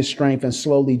energy, his strength, and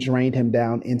slowly drained him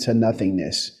down into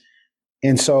nothingness.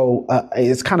 And so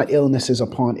it's kind of illnesses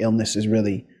upon illnesses,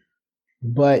 really.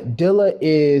 But Dilla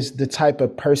is the type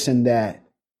of person that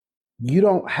you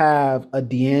don't have a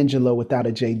D'Angelo without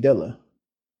a Jay Dilla.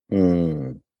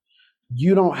 You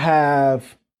don't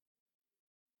have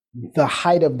the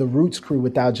height of the Roots crew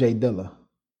without Jay Dilla.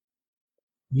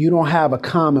 You don't have a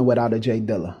Common without a Jay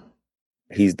Dilla.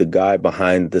 He's the guy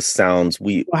behind the sounds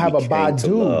we have a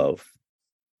Badu,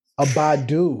 a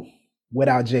Badu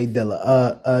without Jay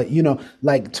Dilla.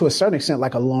 Like to a certain extent,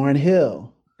 like a Lauryn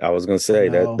Hill. I was gonna say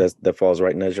that falls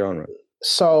right in that genre.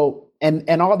 So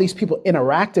and all these people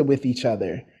interacted with each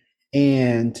other,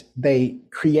 and they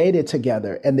created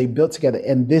together and they built together.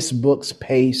 And this book's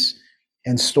pace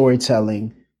and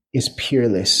storytelling is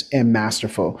peerless and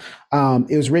masterful.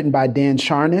 It was written by Dan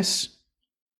Charnas,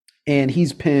 and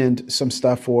he's penned some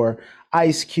stuff for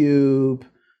Ice Cube,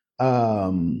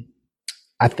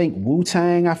 I think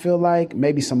Wu-Tang, I feel like,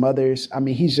 maybe some others. I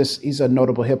mean, he's a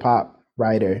notable hip hop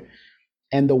writer.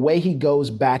 And the way he goes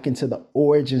back into the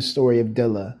origin story of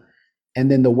Dilla,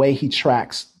 and then the way he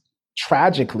tracks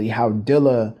tragically how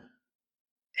Dilla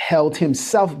held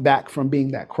himself back from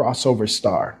being that crossover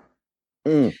star,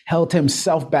 held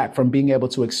himself back from being able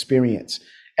to experience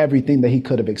everything that he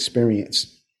could have experienced,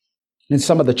 and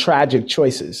some of the tragic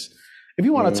choices. If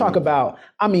you want to talk about,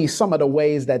 some of the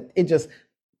ways that it just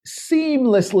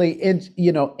seamlessly,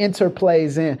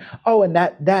 interplays in. Oh, and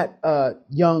that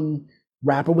young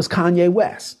rapper was Kanye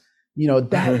West. That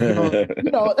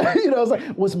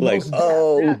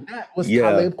was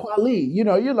Talib Kweli.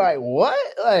 You're like,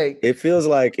 what? Like it feels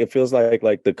like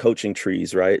the coaching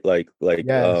trees, right? Like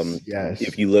yes.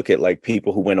 If you look at like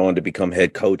people who went on to become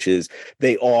head coaches,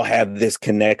 they all have this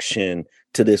connection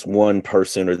to this one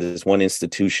person or this one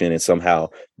institution, and somehow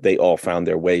they all found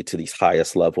their way to these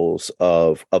highest levels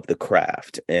of the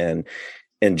craft. And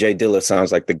Jay Dilla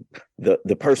sounds like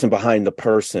the person behind the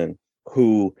person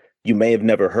who you may have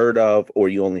never heard of, or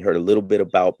you only heard a little bit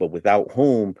about, but without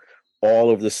whom all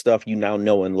of the stuff you now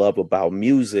know and love about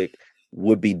music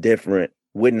would be different,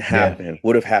 wouldn't happen,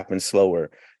 would have happened slower.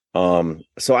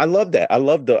 So I love that.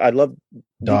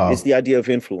 It's the idea of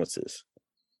influences.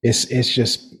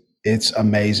 It's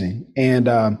amazing. And,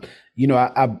 I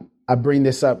bring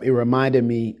this up. It reminded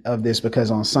me of this because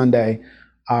on Sunday,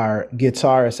 our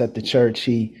guitarist at the church,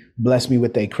 he blessed me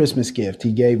with a Christmas gift.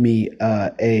 He gave me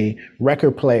a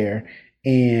record player,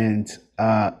 and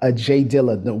a Jay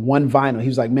Dilla, the one vinyl. He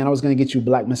was like, man, I was going to get you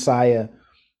Black Messiah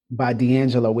by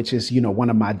D'Angelo, which is, one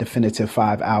of my definitive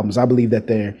 5 albums. I believe that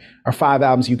there are 5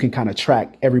 albums you can kind of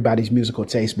track everybody's musical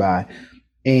taste by.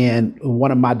 And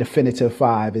one of my definitive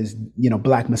 5 is,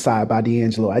 Black Messiah by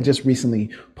D'Angelo. I just recently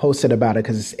posted about it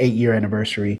because it's 8-year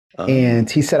anniversary. And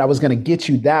he said I was going to get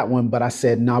you that one, but I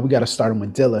said, no, we got to start him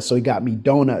with Dilla. So he got me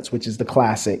Donuts, which is the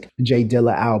classic Jay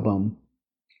Dilla album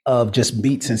of just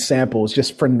beats and samples,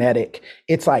 just frenetic.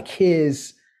 It's like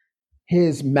his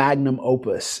magnum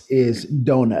opus is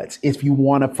Donuts. If you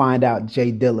want to find out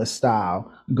Jay Dilla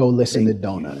style, go listen to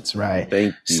Donuts, right?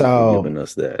 Thank you for giving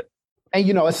us that. And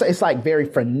it's like very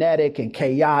frenetic and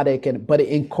chaotic, but it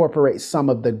incorporates some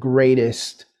of the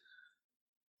greatest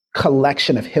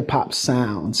collection of hip hop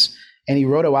sounds. And he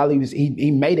wrote it while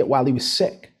he made it while he was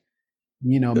sick.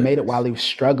 Made it while he was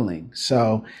struggling.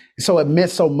 So it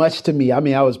meant so much to me. I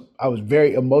mean, I was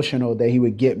very emotional that he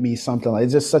would get me something like,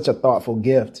 it's just such a thoughtful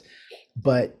gift.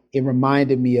 But it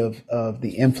reminded me of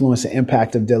the influence and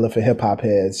impact of Dilla for hip hop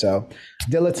heads. So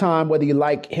Dilla time, whether you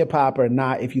like hip hop or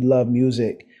not, if you love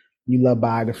music, you love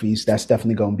biographies, that's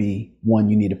definitely going to be one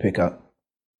you need to pick up.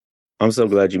 I'm so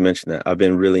glad you mentioned that. I've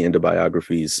been really into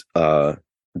biographies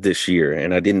this year,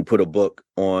 and I didn't put a book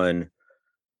on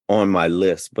my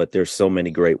list, but there's so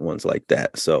many great ones like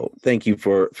that. So thank you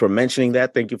for mentioning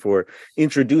that. Thank you for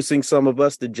introducing some of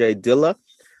us to Jay Dilla.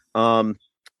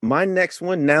 My next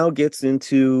one now gets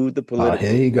into the political.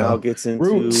 Here you go. Now gets into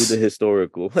Roots. The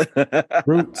historical.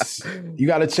 Roots. You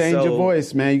got to change your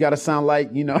voice, man. You got to sound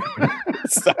like,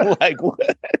 Sound like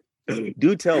what?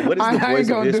 Do tell. What is the voice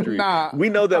of history? We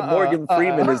know that Morgan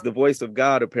Freeman is the voice of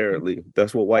God, apparently.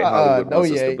 That's what white Hollywood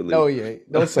wants us to believe. No, yeah.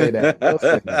 Don't say that.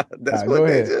 That's what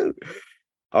they do.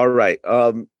 All right.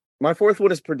 My fourth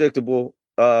one is predictable.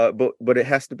 But it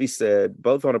has to be said,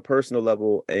 both on a personal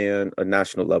level and a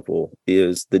national level,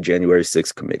 is the January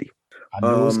 6th committee. I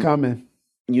knew it was coming.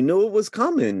 You knew it was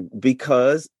coming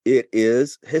because it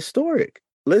is historic.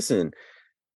 Listen,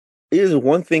 it is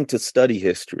one thing to study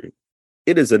history.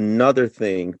 It is another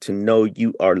thing to know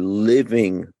you are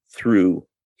living through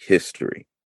history.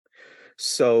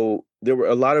 So there were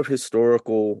a lot of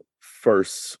historical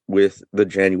firsts with the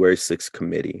January 6th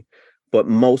committee, but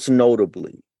most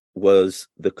notably was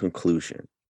the conclusion.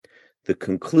 The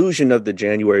conclusion of the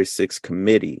January 6th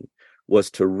committee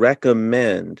was to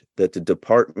recommend that the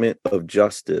Department of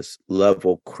Justice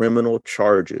level criminal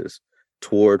charges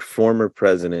toward former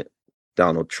President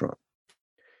Donald Trump.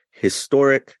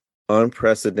 Historic,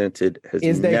 unprecedented, has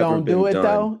never been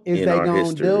done in our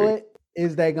history.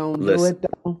 Is they going to do it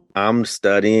though? I'm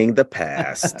studying the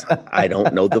past. I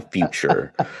don't know the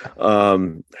future.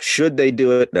 Should they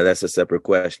do it? No, that's a separate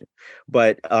question.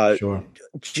 But sure.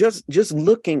 Just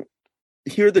looking,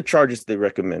 here are the charges they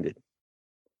recommended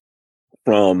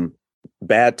from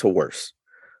bad to worse.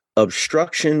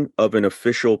 Obstruction of an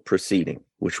official proceeding,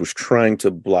 which was trying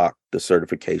to block the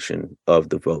certification of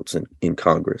the votes in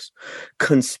Congress.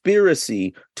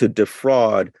 Conspiracy to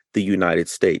defraud the United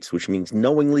States, which means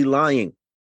knowingly lying.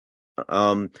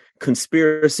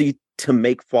 Conspiracy to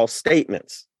make false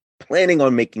statements, planning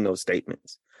on making those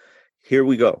statements. Here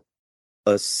we go.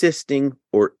 Assisting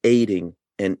or aiding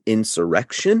an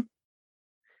insurrection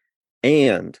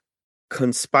and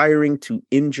conspiring to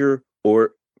injure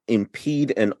or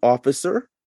impede an officer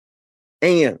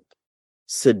and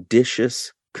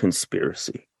seditious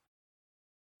conspiracy.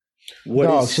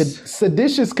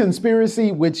 Seditious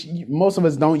conspiracy, which most of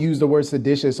us don't use the word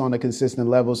seditious on a consistent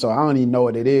level, so I don't even know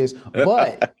what it is.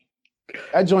 But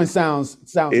that joint sounds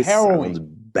harrowing. Sounds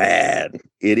bad.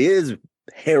 It is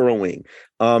harrowing.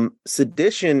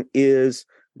 Sedition is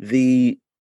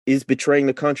betraying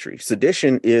the country.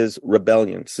 Sedition is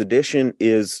rebellion. Sedition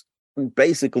is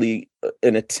basically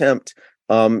an attempt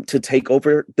to take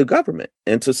over the government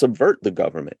and to subvert the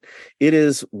government. It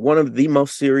is one of the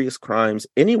most serious crimes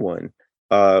anyone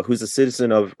who's a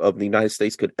citizen of the United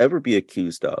States could ever be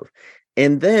accused of.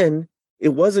 And then it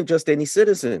wasn't just any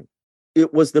citizen.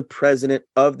 It was the president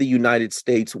of the United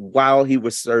States while he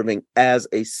was serving as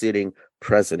a sitting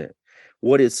president.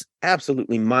 What is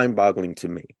absolutely mind-boggling to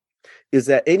me is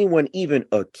that anyone even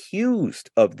accused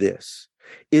of this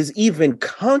is even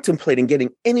contemplating getting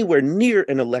anywhere near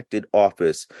an elected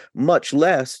office, much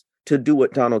less to do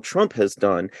what Donald Trump has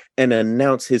done and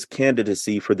announce his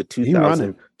candidacy for the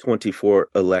 2024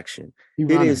 election.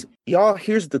 It is, y'all,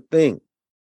 here's the thing.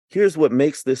 Here's what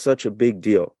makes this such a big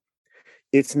deal.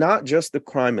 It's not just the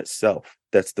crime itself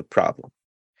that's the problem.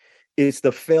 It's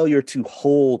the failure to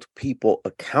hold people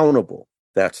accountable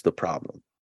that's the problem.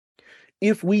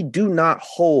 If we do not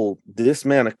hold this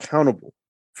man accountable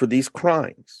for these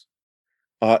crimes,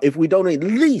 If we don't at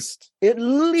least,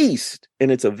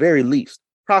 and it's a very least,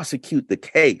 prosecute the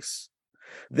case,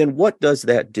 then what does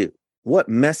that do? What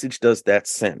message does that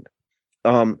send?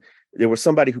 There was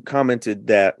somebody who commented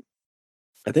that,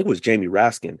 I think it was Jamie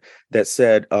Raskin, that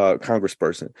said,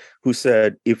 congressperson, who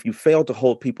said, if you fail to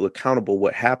hold people accountable,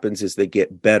 what happens is they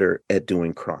get better at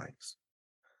doing crimes.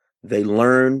 They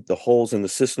learn the holes in the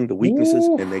system, the weaknesses,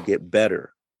 and they get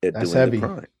better at doing the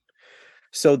crime.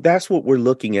 So that's what we're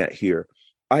looking at here.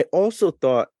 I also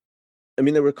thought, I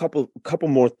mean, there were a couple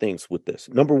more things with this.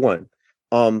 Number one,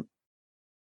 the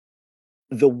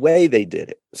way they did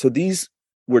it. So these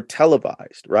were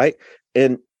televised, right?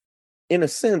 And in a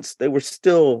sense, they were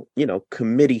still,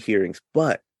 committee hearings,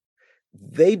 but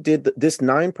they did this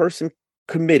 9-person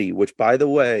committee, which, by the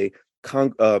way,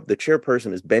 the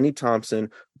chairperson is Benny Thompson,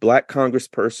 Black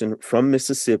congressperson from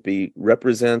Mississippi,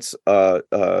 represents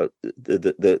the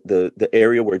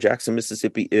area where Jackson,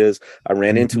 Mississippi is. I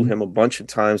ran into him a bunch of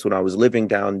times when I was living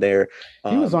down there.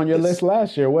 He was on your list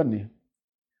last year, wasn't he?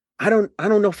 I don't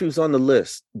know if he was on the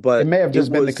list, but it may have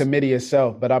just been the committee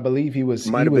itself. But I believe he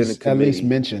was at least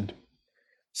mentioned.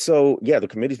 So, yeah, the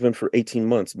committee's been for 18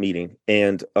 months meeting.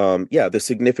 And the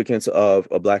significance of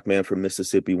a Black man from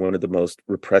Mississippi, one of the most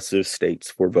repressive states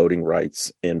for voting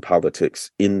rights and politics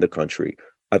in the country.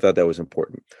 I thought that was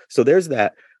important. So there's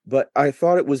that. But I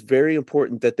thought it was very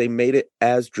important that they made it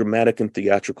as dramatic and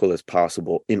theatrical as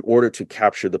possible in order to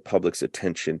capture the public's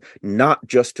attention, not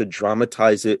just to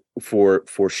dramatize it for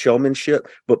showmanship,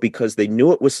 but because they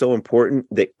knew it was so important.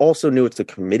 They also knew it's a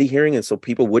committee hearing, and so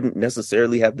people wouldn't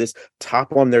necessarily have this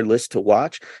top on their list to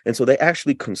watch. And so they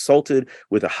actually consulted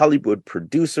with a Hollywood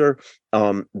producer.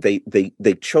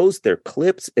 They chose their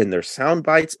clips and their sound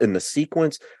bites and the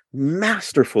sequence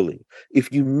masterfully.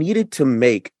 If you needed to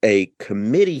make a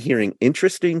committee hearing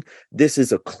interesting, this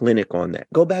is a clinic on that.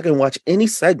 Go back and watch any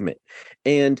segment.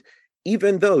 And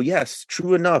even though, yes,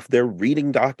 true enough, they're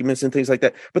reading documents and things like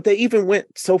that, but they even went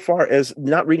so far as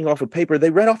not reading off a paper. They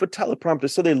read off a teleprompter.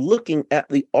 So they're looking at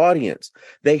the audience.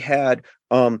 They had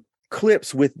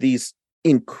clips with these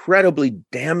incredibly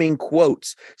damning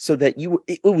quotes so that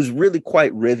it was really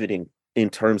quite riveting in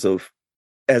terms of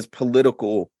as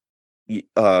political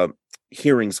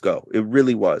hearings go. It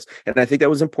really was. And I think that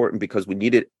was important because we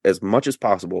needed as much as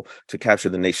possible to capture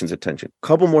the nation's attention.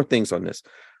 Couple more things on this.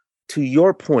 To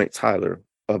your point, Tyler,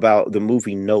 about the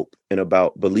movie Nope and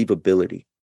about believability.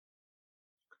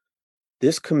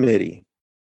 This committee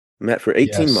met for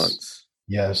 18 months.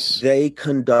 Yes. They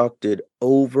conducted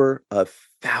over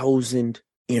 1,000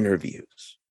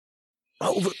 interviews.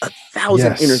 Over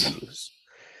 1,000 interviews.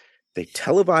 They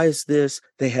televised this.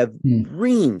 They have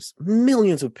reams,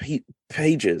 millions of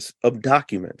pages of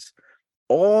documents,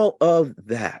 all of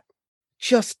that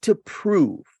just to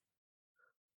prove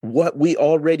what we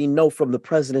already know from the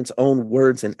president's own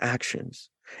words and actions.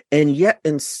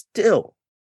 And still,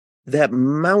 that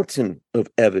mountain of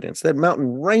evidence, that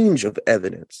mountain range of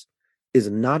evidence is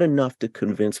not enough to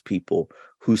convince people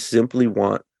who simply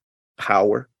want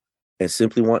power and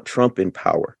simply want Trump in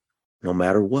power, no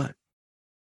matter what.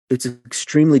 It's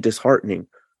extremely disheartening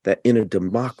that in a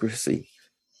democracy,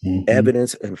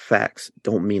 evidence and facts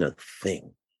don't mean a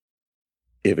thing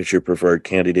if it's your preferred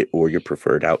candidate or your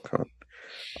preferred outcome.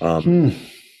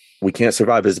 We can't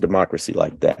survive as a democracy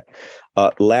like that.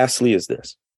 Lastly is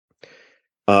this.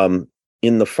 In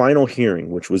the final hearing,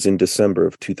 which was in December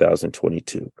of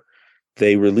 2022,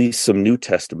 they released some new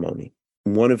testimony.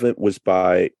 One of it was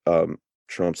by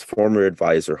Trump's former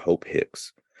advisor, Hope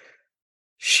Hicks.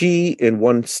 She, in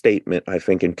one statement, I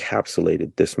think,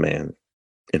 encapsulated this man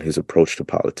and his approach to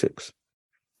politics.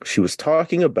 She was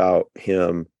talking about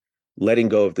him letting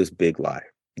go of this big lie,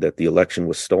 that the election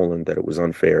was stolen, that it was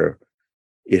unfair.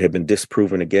 It had been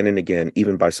disproven again and again,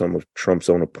 even by some of Trump's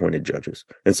own appointed judges.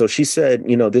 And so she said,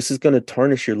 this is going to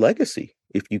tarnish your legacy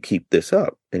if you keep this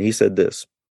up. And he said this: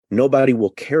 nobody will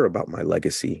care about my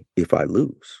legacy if I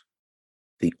lose.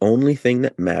 The only thing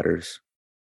that matters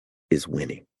is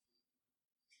winning.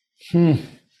 And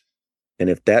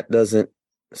if that doesn't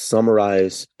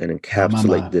summarize and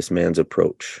encapsulate this man's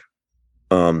approach,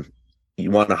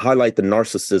 you want to highlight the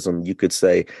narcissism, you could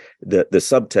say the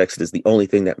subtext is the only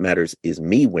thing that matters is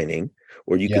me winning,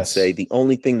 or you could say the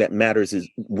only thing that matters is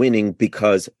winning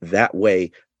because that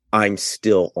way I'm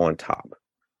still on top,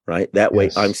 right? That way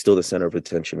I'm still the center of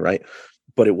attention, right?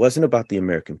 But it wasn't about the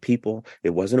American people.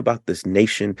 It wasn't about this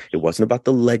nation. It wasn't about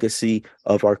the legacy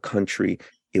of our country.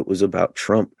 It was about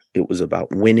Trump. It was about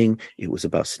winning. It was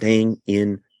about staying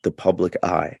in the public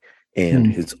eye.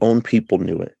 And his own people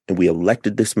knew it. And we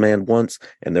elected this man once,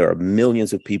 and there are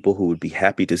millions of people who would be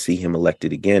happy to see him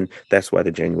elected again. That's why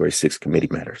the January 6th committee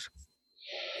matters.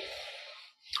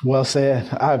 Well said.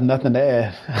 I have nothing to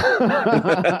add.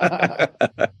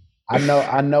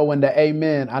 I know when to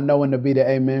amen. I know when to be the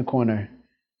amen corner.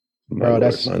 Bro,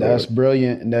 that's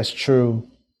brilliant and that's true.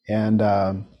 And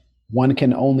one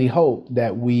can only hope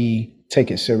that we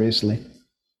take it seriously.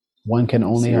 One can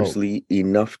only seriously hope.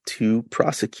 Enough to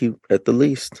prosecute at the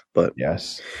least. But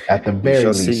yes, at the very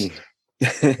least.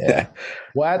 Yeah.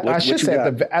 Well, I should say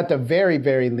at the very,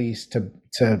 very least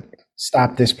to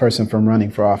stop this person from running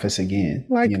for office again.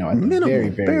 Like, at the minimum, very,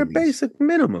 very basic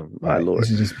minimum, my lord. This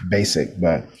is just basic,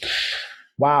 but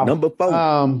wow. Number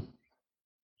 4.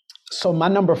 So my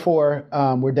number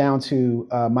 4, we're down to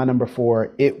my number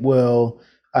 4. It will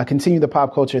continue the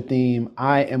pop culture theme.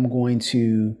 I am going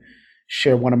to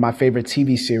share one of my favorite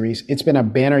TV series. It's been a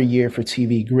banner year for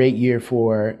TV, great year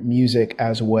for music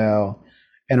as well,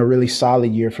 and a really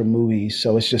solid year for movies.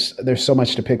 So there's so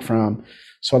much to pick from.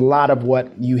 So a lot of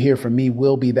what you hear from me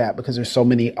will be that, because there's so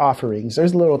many offerings.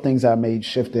 There's little things I may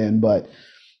shift in, but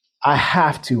I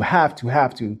have to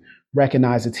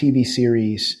recognize a TV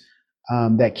series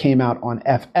that came out on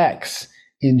FX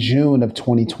in June of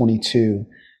 2022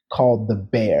 called The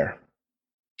Bear.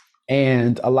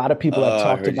 And a lot of people have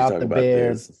talked about The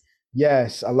Bear.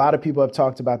 Yes, a lot of people have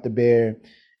talked about The Bear.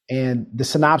 And the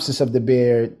synopsis of The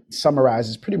Bear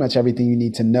summarizes pretty much everything you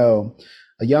need to know.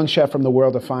 A young chef from the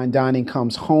world of fine dining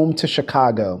comes home to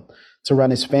Chicago to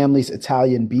run his family's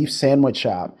Italian beef sandwich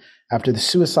shop after the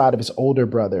suicide of his older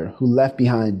brother, who left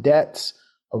behind debts,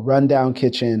 a rundown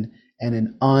kitchen, and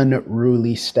an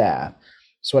unruly staff.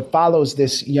 So it follows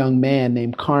this young man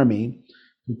named Carmy,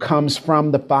 who comes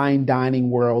from the fine dining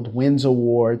world, wins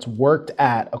awards, worked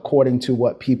at, according to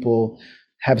what people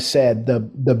have said, the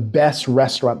best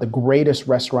restaurant, the greatest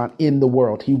restaurant in the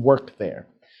world. He worked there.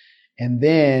 And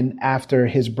then after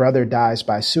his brother dies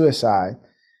by suicide,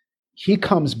 he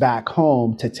comes back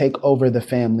home to take over the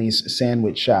family's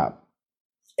sandwich shop.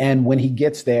 And when he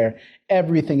gets there,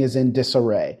 everything is in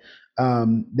disarray.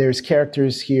 There's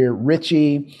characters here,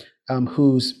 Richie,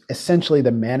 who's essentially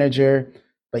the manager,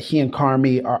 but he and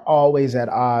Carmy are always at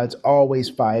odds,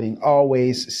 always fighting,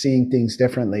 always seeing things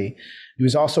differently. He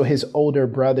was also his older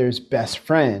brother's best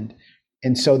friend.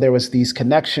 And so there was these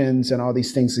connections and all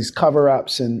these things, these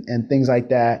cover-ups and things like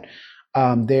that.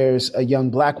 There's a young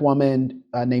Black woman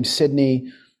named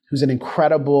Sydney, who's an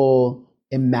incredible,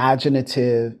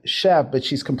 imaginative chef, but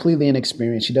she's completely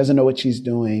inexperienced. She doesn't know what she's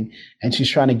doing, and she's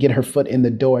trying to get her foot in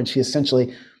the door. And she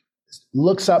essentially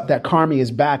looks up that Carmy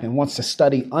is back and wants to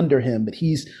study under him, but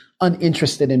he's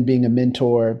uninterested in being a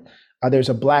mentor. There's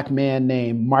a Black man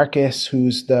named Marcus,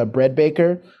 who's the bread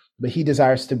baker, but he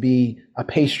desires to be a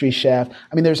pastry chef.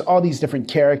 I mean, there's all these different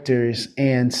characters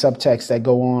and subtext that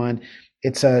go on.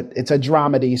 It's a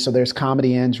dramedy, so there's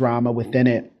comedy and drama within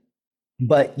it.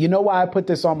 But you know why I put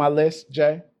this on my list,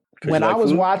 Jay? When I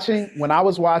was watching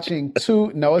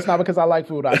no, it's not because I like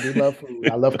food. I do love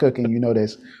food. I love cooking. You know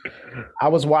this. I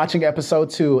was watching episode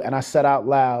 2, and I said out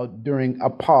loud during a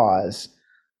pause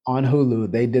on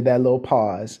Hulu. They did that little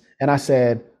pause, and I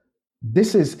said,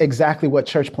 "This is exactly what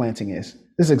church planting is.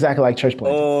 This is exactly like church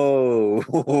planting."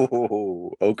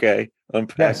 Oh, okay.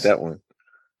 Unpack that one.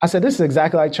 I said, "This is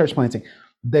exactly like church planting.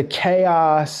 The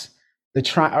chaos,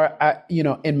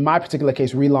 in my particular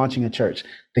case, relaunching a church,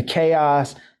 the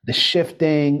chaos, the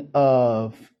shifting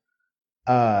of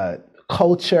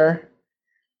culture,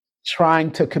 trying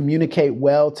to communicate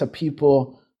well to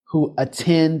people who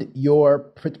attend your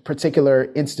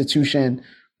particular institution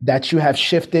that you have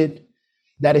shifted,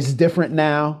 that is different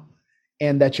now,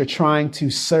 and that you're trying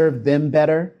to serve them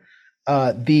better.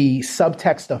 The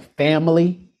subtext of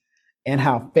family and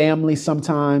how family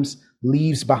sometimes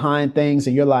leaves behind things,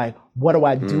 and you're like, what do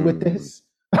I do with this?"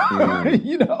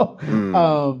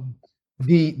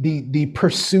 The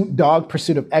dog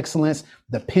pursuit of excellence,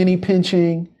 the penny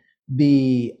pinching,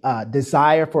 the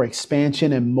desire for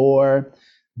expansion and more,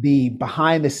 the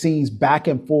behind the scenes back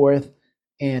and forth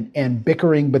and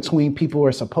bickering between people who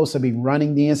are supposed to be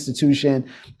running the institution.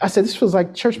 I said, this feels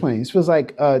like church planting. This feels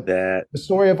like the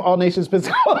story of All Nations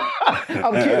Pentecostal.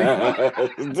 I'm kidding.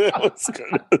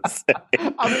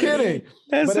 I'm kidding.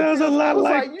 That sounds a lot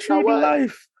like true to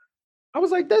life. I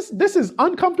was like, this is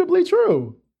uncomfortably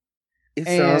true. It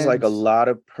sounds like a lot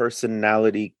of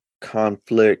personality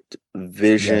conflict,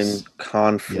 vision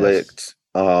conflict,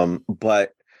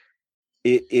 but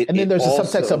and then there's a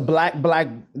subtext of black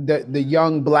the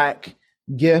young Black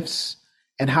gifts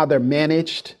and how they're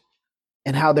managed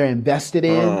and how they're invested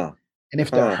in, and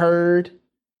if they're heard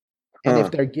and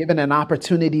if they're given an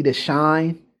opportunity to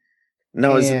shine.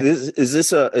 Now, is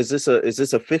this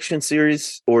a fiction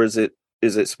series, or is it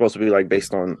supposed to be like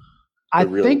based on I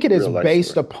think it is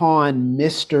based upon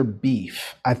Mr.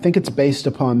 Beef. I think it's based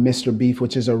upon Mr. Beef,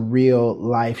 which is a real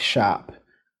life shop.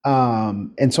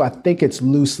 And so I think it's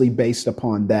loosely based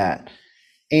upon that.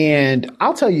 And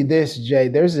I'll tell you this, Jay,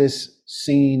 there's this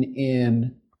scene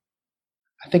in,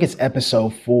 I think it's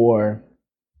episode 4.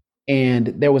 And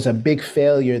there was a big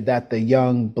failure that the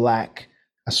young Black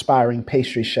aspiring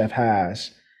pastry chef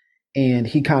has. And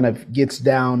he kind of gets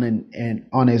down and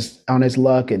on his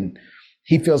luck, and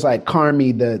he feels like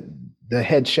Carmy, the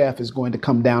head chef, is going to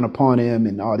come down upon him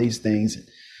and all these things.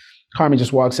 Carmy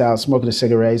just walks out smoking a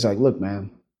cigarette. He's like, look,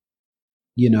 man,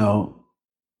 you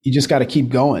just got to keep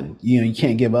going. You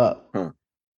can't give up.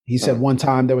 He said one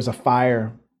time there was a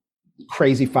fire,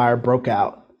 crazy fire broke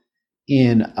out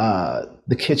in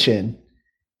the kitchen,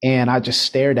 and I just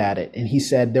stared at it. And he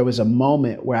said there was a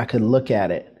moment where I could look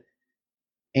at it.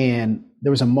 And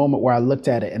there was a moment where I looked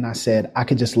at it and I said, I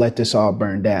could just let this all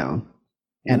burn down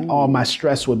and all my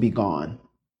stress would be gone.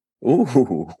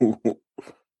 Ooh.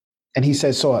 And he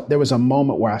said, so there was a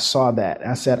moment where I saw that. And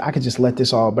I said, I could just let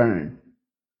this all burn.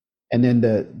 And then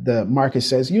the Marcus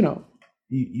says,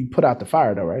 you put out the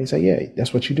fire though, right? He said, yeah,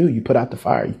 that's what you do. You put out the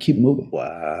fire. You keep moving.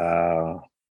 Wow.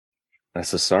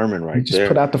 That's a sermon right there. You just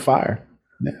put out the fire.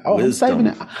 Oh,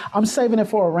 wisdom. I'm saving it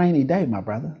for a rainy day, my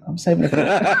brother. I'm saving it for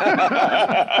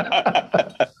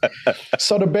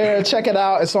So The Bear, check it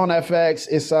out. It's on FX.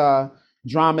 It's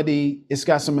dramedy. It's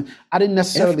got some. I didn't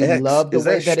necessarily love the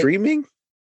way that streaming.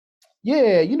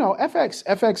 Yeah,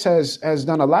 FX has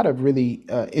done a lot of really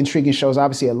intriguing shows.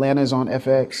 Obviously, Atlanta's on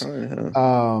FX.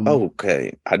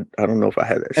 Okay, I don't know if I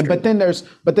had that. And but then there's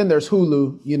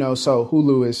Hulu. So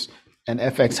Hulu is and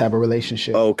FX have a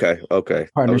relationship. Okay.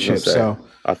 Partnership. So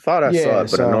I thought I saw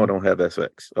it, but I know I don't have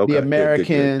FX. Okay. The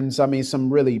Americans, good. I mean,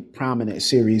 some really prominent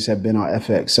series have been on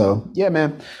FX. So yeah,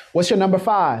 man. What's your number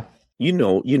 5? You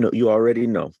already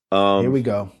know. Here we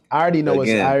go. I already know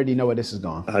where this is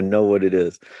going. I know what it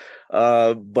is.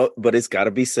 But it's got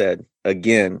to be said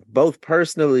again, both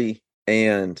personally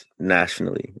and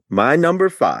nationally. My number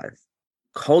 5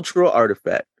 cultural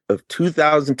artifact of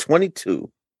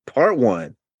 2022, part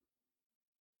 1.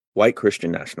 White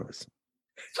Christian nationalists.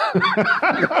 I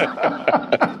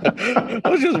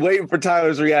was just waiting for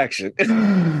Tyler's reaction. Just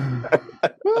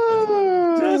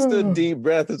a deep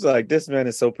breath. It's like, this man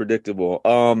is so predictable.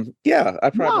 Yeah,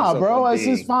 I probably. Nah, bro, it's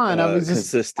just fine. I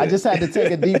just had to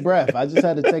take a deep breath.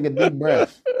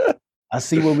 I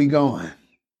see where we going.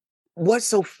 What's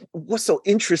so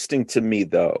interesting to me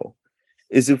though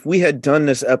is if we had done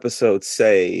this episode,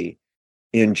 say,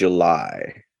 in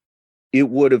July, it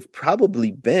would have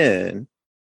probably been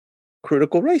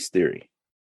critical race theory.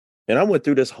 And I went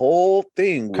through this whole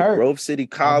thing with Grove City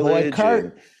College.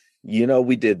 And,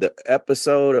 we did the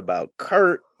episode about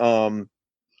Kurt.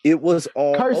 It was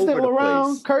all Kurt's over still the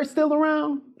around. place. Kurt's still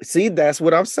around. See, that's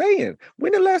what I'm saying.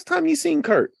 When the last time you seen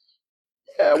Kurt?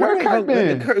 Yeah, where Kurt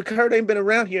been? Kurt ain't been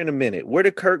around here in a minute. Where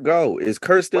did Kurt go? Is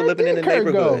Kurt still living in the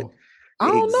neighborhood? I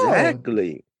don't know.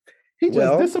 Exactly. He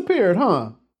just disappeared,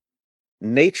 huh?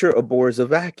 Nature abhors a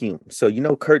vacuum. So,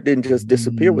 Kurt didn't just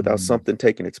disappear without something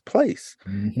taking its place.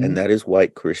 Mm-hmm. And that is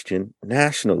white Christian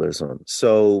nationalism.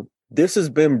 So this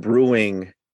has been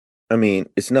brewing. I mean,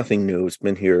 it's nothing new. It's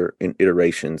been here in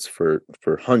iterations for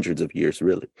hundreds of years,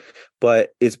 really.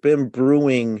 But it's been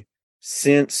brewing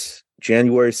since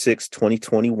January 6,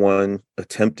 2021,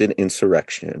 attempted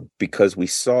insurrection, because we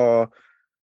saw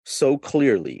so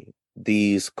clearly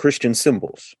these Christian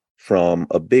symbols, from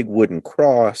a big wooden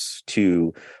cross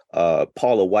to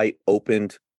Paula White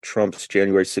opened Trump's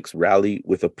January 6th rally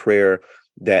with a prayer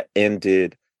that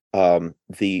ended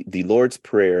the Lord's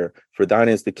Prayer, for thine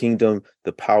is the kingdom,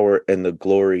 the power, and the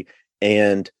glory.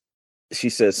 And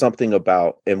she says something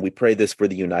about, and we pray this for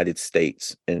the United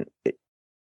States. And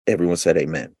everyone said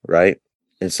amen, right?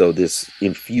 And so this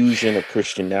infusion of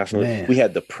Christian nationalism, we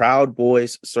had the Proud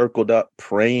Boys circled up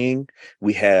praying.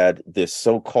 We had this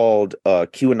so-called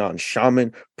QAnon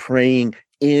shaman praying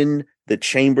in the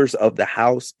chambers of the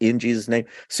house in Jesus' name.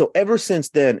 So ever since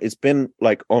then, it's been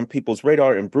like on people's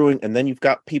radar and brewing. And then you've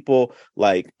got people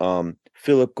like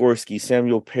Philip Gorski,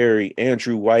 Samuel Perry,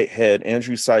 Andrew Whitehead,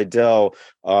 Andrew Seidel.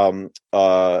 You've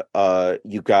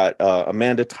got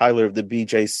Amanda Tyler of the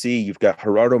BJC. You've got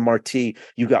Gerardo Marti.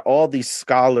 You've got all these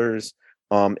scholars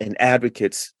and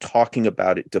advocates talking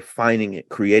about it, defining it,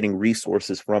 creating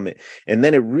resources from it. And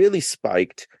then it really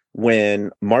spiked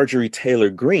when Marjorie Taylor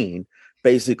Greene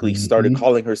basically started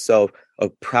calling herself a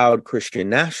proud Christian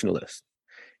nationalist.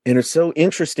 And it's so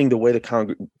interesting the way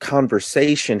the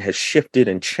conversation has shifted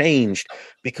and changed,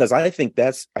 because I think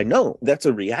that's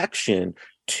a reaction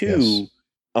to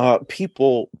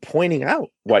people pointing out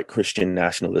white Christian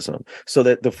nationalism so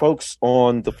that the folks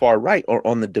on the far right are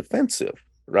on the defensive,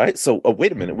 right? So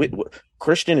wait a minute,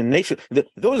 Christian and nation,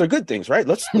 those are good things, right?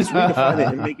 Let's redefine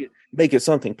it and make it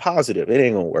something positive. It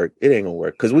ain't gonna work. It ain't gonna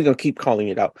work because we're gonna keep calling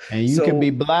it out. And you can be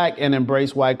black and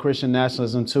embrace white Christian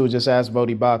nationalism too. Just ask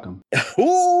Bodie Baucham.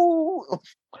 Ooh,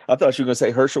 I thought you were gonna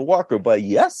say Herschel Walker, but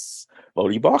yes,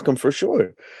 Bodie Baucham for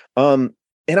sure.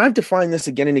 And I've defined this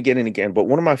again and again and again, but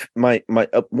one of my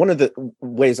one of the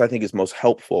ways I think is most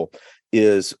helpful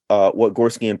is what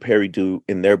Gorski and Perry do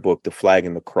in their book, The Flag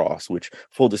and the Cross, which,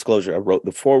 full disclosure, I wrote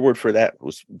the foreword for that,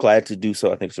 was glad to do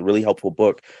so. I think it's a really helpful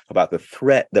book about the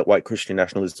threat that white Christian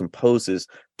nationalism poses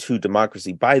to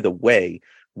democracy. By the way,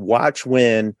 watch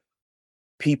when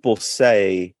people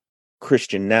say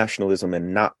Christian nationalism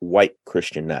and not white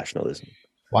Christian nationalism.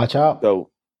 Watch out.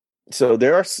 So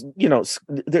there are,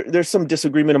 there's some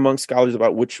disagreement among scholars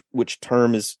about which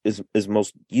term is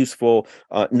most useful.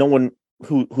 No one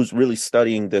who's really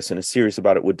studying this and is serious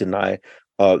about it would deny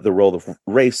the role of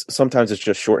race. Sometimes it's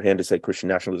just shorthand to say Christian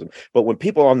nationalism. But when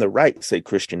people on the right say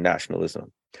Christian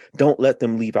nationalism, don't let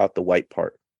them leave out the white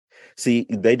part. See,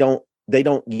 they don't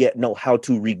yet know how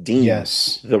to redeem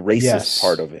the racist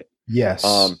part of it. Yes.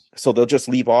 So they'll just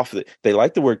leave off it. They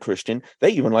like the word Christian. They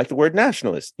even like the word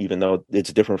nationalist, even though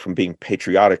it's different from being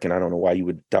patriotic. And I don't know why you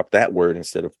would adopt that word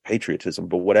instead of patriotism,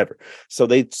 but whatever. So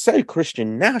they say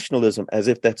Christian nationalism as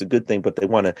if that's a good thing, but they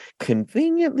want to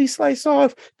conveniently slice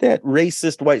off that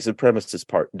racist white supremacist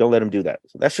part. Don't let them do that.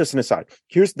 So that's just an aside.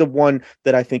 Here's the one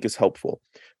that I think is helpful.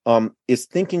 Is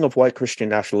thinking of white Christian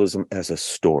nationalism as a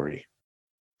story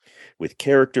with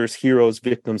characters, heroes,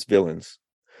 victims, villains.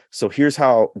 So here's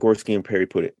how Gorski and Perry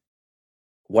put it.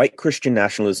 White Christian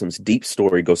nationalism's deep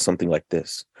story goes something like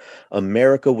this.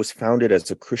 America was founded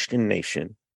as a Christian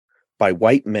nation by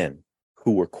white men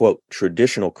who were, quote,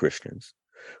 traditional Christians,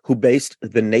 who based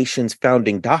the nation's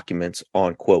founding documents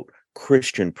on, quote,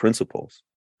 Christian principles.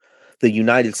 The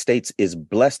United States is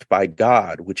blessed by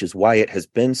God, which is why it has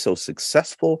been so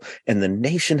successful, and the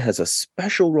nation has a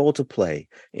special role to play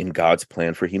in God's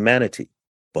plan for humanity.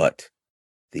 But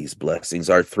these blessings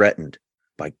are threatened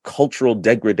by cultural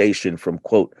degradation from,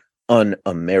 quote,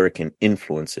 un-American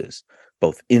influences,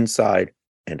 both inside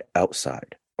and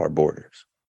outside our borders.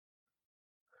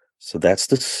 So that's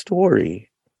the story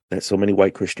that so many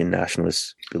white Christian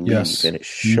nationalists believe. Yes. And it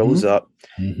shows up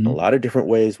in a lot of different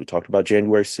ways. We talked about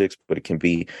January 6th, but it can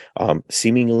be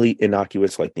seemingly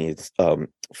innocuous, like the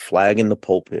flag in the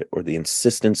pulpit, or the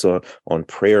insistence on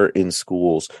prayer in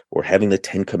schools, or having the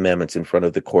 10 Commandments in front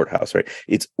of the courthouse, right?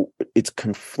 It's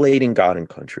conflating God and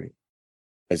country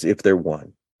as if they're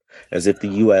one, as if the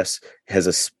U.S. has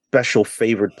a special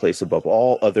favored place above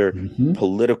all other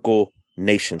political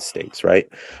nation states, right?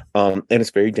 And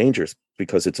it's very dangerous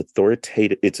because it's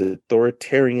authoritative, it's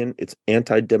authoritarian, it's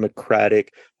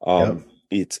anti-democratic,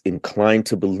 it's inclined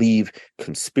to believe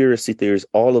conspiracy theories,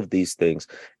 all of these things.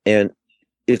 And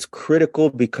it's critical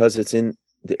because it's in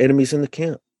the enemy's in the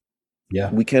camp.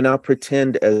 Yeah, we cannot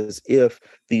pretend as if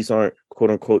these aren't quote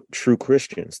unquote true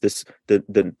Christians.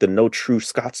 The no true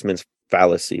Scotsman's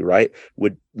fallacy, right,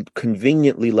 would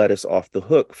conveniently let us off the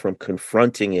hook from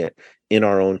confronting it in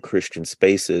our own Christian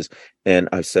spaces. And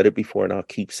I've said it before, and I'll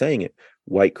keep saying it.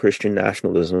 White Christian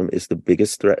nationalism is the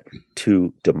biggest threat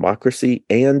to democracy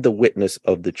and the witness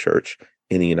of the church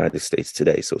in the United States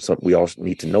today. So something we all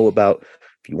need to know about.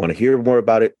 If you want to hear more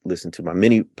about it, listen to my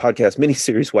mini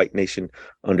series, White Nation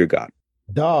Under God.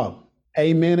 Dog,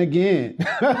 amen again.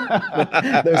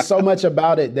 There's so much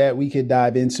about it that we could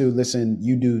dive into. Listen,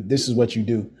 this is what you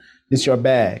do. It's your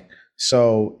bag.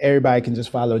 So everybody can just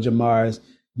follow Jamar's.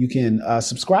 You can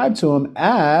subscribe to him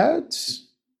at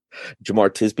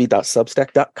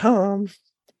JamarTisby.substack.com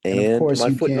and of course my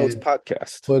Footnotes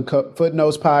podcast.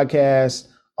 Footnotes podcast,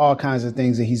 all kinds of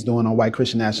things that he's doing on white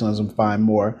Christian nationalism. Find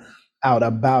more out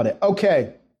about it.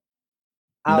 Okay.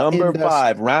 Number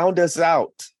 5, round us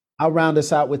out. I'll round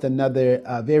us out with another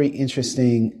very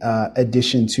interesting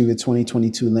addition to the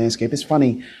 2022 landscape. It's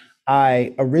funny.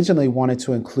 I originally wanted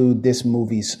to include this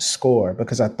movie's score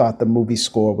because I thought the movie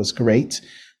score was great.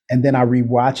 And then I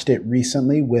rewatched it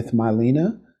recently with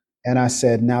Mylena. And I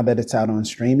said, now that it's out on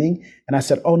streaming, and I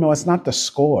said, oh no, it's not the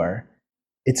score.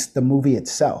 It's the movie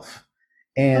itself.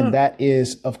 And that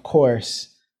is, of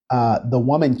course, The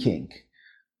Woman King,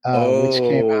 which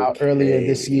came out earlier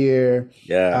this year.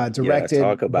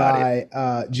 Directed by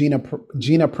Gina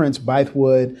Prince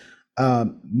Bythewood.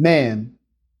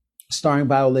 Starring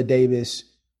Viola Davis.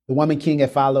 The Woman King, it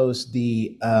follows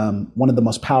the one of the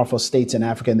most powerful states in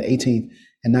Africa in the 18th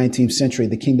and 19th century,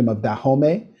 the Kingdom of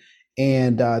Dahomey,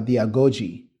 and the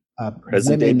Agoji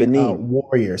present day Benin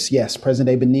warriors. Yes, present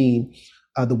day Benin,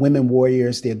 the women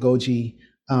warriors, the Agoji,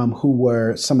 who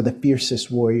were some of the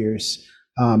fiercest warriors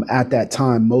at that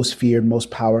time, most feared,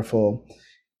 most powerful.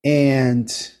 And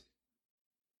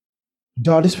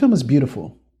dog, this film is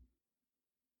beautiful.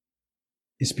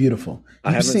 It's beautiful.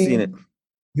 I haven't seen it.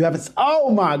 You haven't?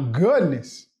 Oh my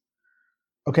goodness.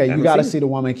 Okay, you got to see The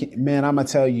Woman King. Man, I'm gonna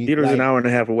tell you. Theater's an hour and a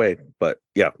half away, but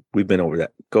yeah, we've been over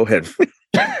that. Go ahead.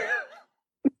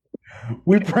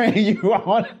 We praying you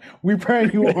on. We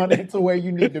praying you on into where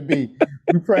you need to be.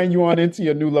 We praying you on into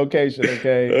your new location.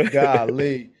 Okay,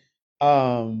 golly.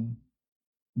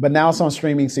 But now it's on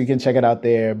streaming, so you can check it out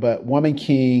there. But Woman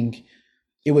King,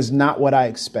 it was not what I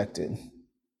expected.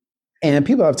 And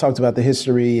people have talked about the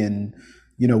history and,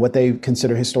 you know, what they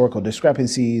consider historical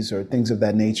discrepancies or things of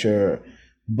that nature.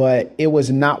 But it was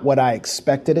not what I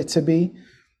expected it to be.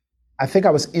 I think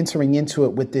I was entering into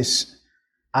it with this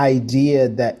idea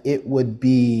that it would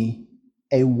be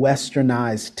a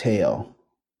westernized tale.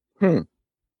 And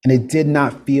it did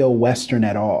not feel Western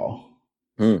at all.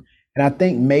 And I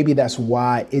think maybe that's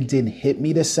why it didn't hit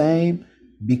me the same,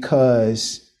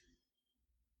 because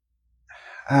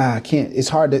I can't, it's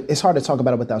hard to talk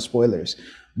about it without spoilers.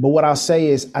 But what I'll say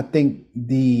is, I think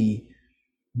the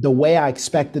way I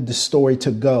expected the story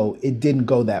to go, it didn't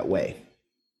go that way.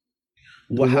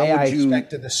 The way I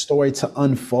expected the story to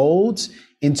unfold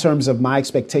in terms of my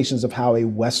expectations of how a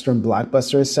Western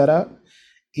blockbuster is set up,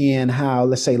 and how,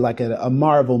 let's say, like a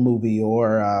Marvel movie,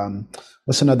 or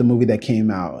what's another movie that came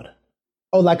out?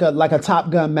 Oh, like a Top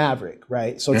Gun Maverick,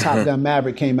 right? So Top Gun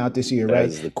Maverick came out this year, right? That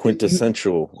is the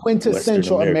quintessential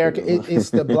American.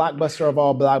 It's the blockbuster of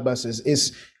all blockbusters.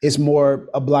 It's more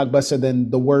a blockbuster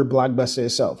than the word blockbuster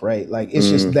itself, right? Like, it's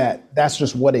just that's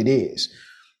just what it is.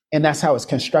 And that's how it's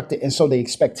constructed. And so the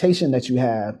expectation that you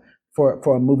have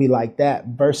for a movie like that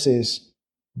versus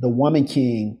The Woman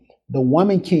King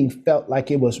felt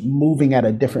like it was moving at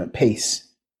a different pace.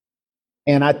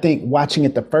 And I think watching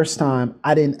it the first time,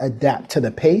 I didn't adapt to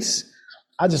the pace.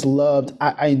 I just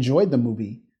I enjoyed the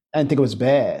movie. I didn't think it was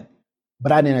bad,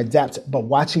 but I didn't adapt. But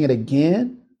watching it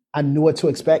again, I knew what to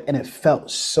expect, and it felt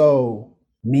so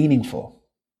meaningful.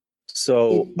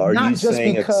 So are you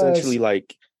saying essentially,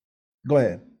 like, go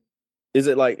ahead. Is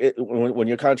it like when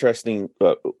you're contrasting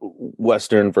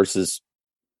Western versus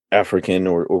African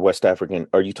or West African,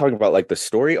 are you talking about like the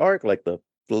story arc, like the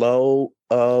flow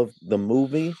of the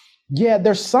movie? Yeah,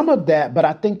 there's some of that, but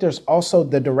I think there's also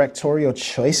the directorial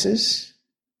choices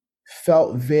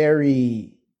felt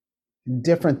very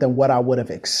different than what I would have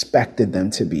expected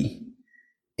them to be.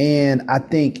 And I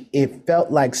think it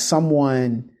felt like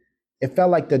the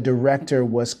director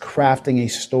was crafting a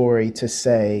story to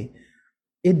say,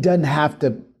 it doesn't have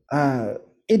to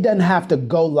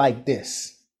go like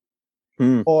this.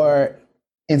 Or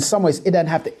in some ways, it doesn't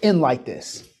have to end like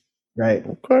this. Right.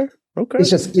 Okay.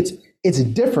 It's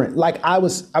different. Like I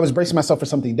was bracing myself for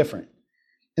something different.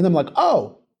 And I'm like,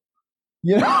 oh,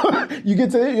 you know, you get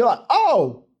to it, you're like,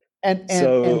 oh.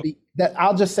 That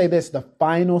I'll just say this, the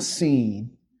final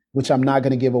scene, which I'm not going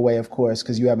to give away, of course,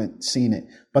 because you haven't seen it,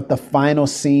 but the final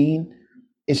scene,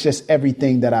 it's just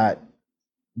everything that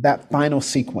final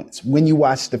sequence. When you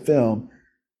watch the film,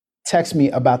 text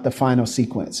me about the final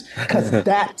sequence. Because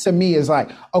that to me is like,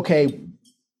 okay,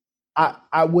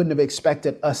 I wouldn't have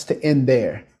expected us to end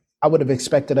there. I would have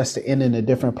expected us to end in a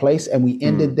different place, and we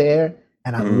ended there,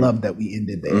 and I love that we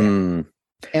ended there.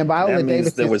 And Viola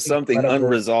Davis, there was something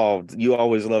unresolved. You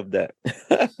always loved that.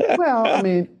 Well, I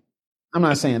mean, I'm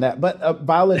not saying that, but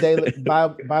Viola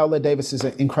Davis is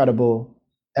incredible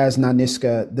as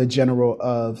Nanisca, the general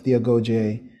of the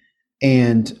Agoje,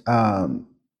 and John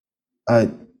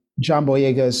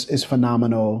Boyega is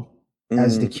phenomenal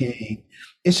as the king.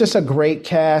 It's just a great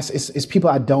cast. It's people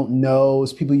I don't know.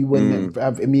 It's people you wouldn't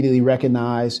have immediately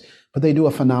recognized, but they do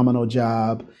a phenomenal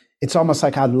job. It's almost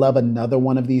like I'd love another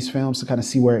one of these films to kind of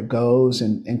see where it goes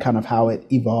and kind of how it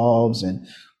evolves and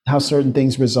how certain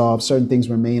things resolve, certain things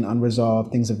remain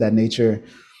unresolved, things of that nature.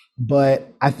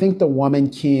 But I think The Woman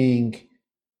King,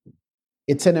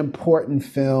 it's an important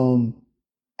film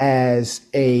as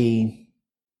a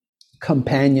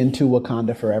companion to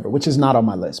Wakanda Forever, which is not on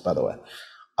my list, by the way.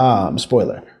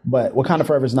 Spoiler, but Wakanda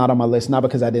Forever is not on my list, not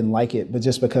because I didn't like it, but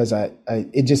just because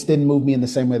it just didn't move me in the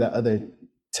same way that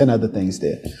 10 other things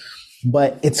did.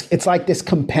 But it's like this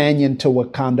companion to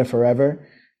Wakanda Forever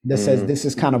that says this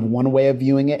is kind of one way of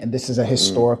viewing it, and this is a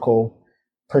historical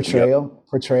portrayal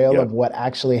of what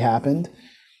actually happened.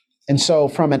 And so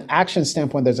from an action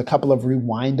standpoint, there's a couple of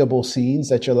rewindable scenes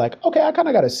that you're like, okay, I kind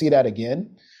of got to see that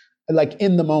again. Like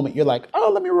in the moment, you're like,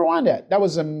 oh, let me rewind that. That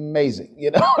was amazing,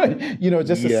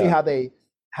 just to see how they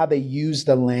how they used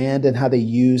the land and how they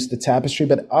used the tapestry,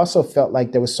 but it also felt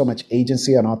like there was so much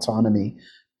agency and autonomy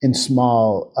in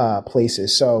small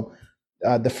places. So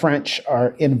the French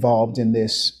are involved in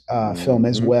this film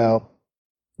as well.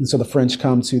 And so the French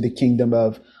come to the kingdom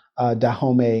of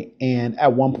Dahomey, and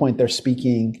at one point they're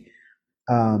speaking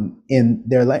in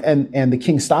their and the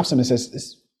king stops him and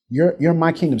says, "You're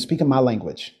my kingdom. Speak in my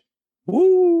language."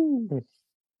 Woo!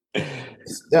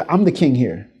 I'm the king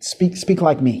here. Speak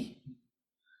like me.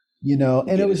 And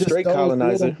it was just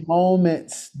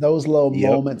those little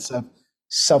moments of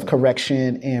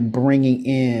self-correction and bringing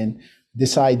in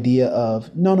this idea of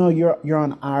no, you're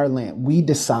on our land. We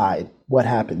decide what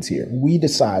happens here. We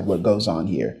decide what goes on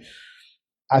here.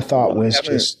 I thought was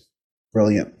just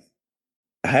brilliant.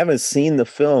 I haven't seen the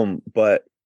film, but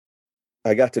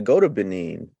I got to go to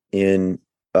Benin in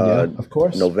of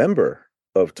course, November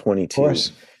of 22.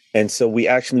 And so we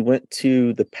actually went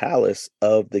to the palace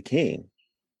of the king,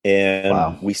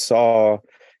 and we saw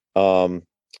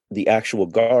the actual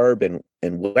garb and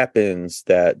weapons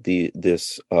that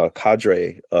this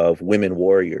cadre of women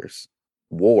warriors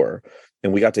wore.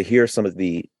 And we got to hear some of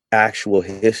the actual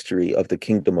history of the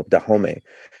kingdom of Dahomey,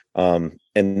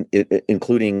 and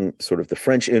including sort of the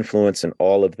French influence and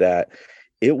all of that.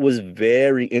 It was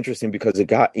very interesting because it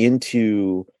got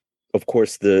into, of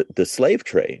course, the slave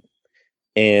trade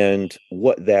and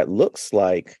what that looks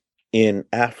like in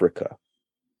Africa,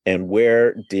 and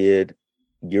where did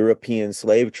European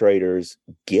slave traders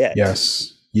get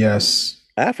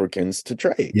Africans to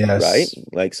trade, right?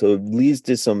 Like, so it leads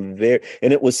to some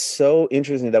and it was so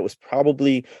interesting. That was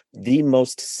probably the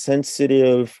most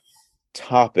sensitive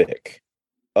topic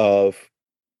of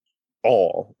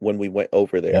all when we went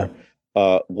over there.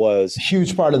 Was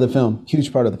huge part of the film.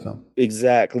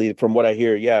 Exactly. From what I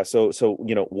hear. So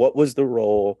what was the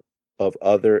role of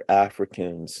other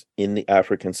Africans in the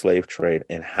African slave trade,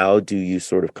 and how do you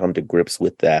sort of come to grips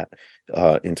with that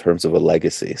in terms of a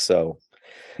legacy? So,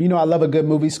 I love a good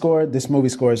movie score. This movie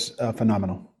score is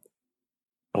phenomenal.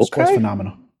 Okay. It's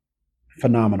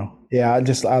phenomenal. Yeah,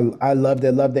 I loved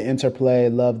it. Love the interplay.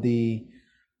 Love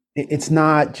it's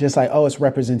not just like, oh, it's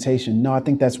representation. No, I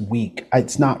think that's weak.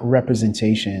 It's not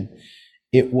representation.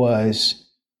 It was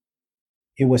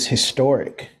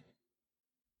historic.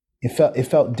 It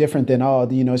felt different than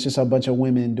it's just a bunch of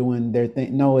women doing their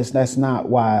thing. No, that's not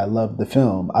why I love the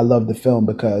film. I love the film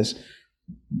because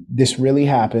this really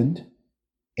happened,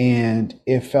 and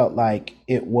it felt like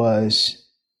it was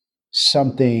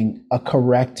a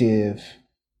corrective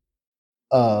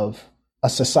of a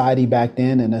society back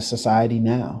then and a society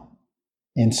now,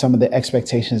 and some of the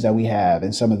expectations that we have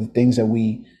and some of the things that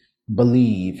we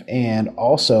believe. And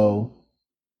also,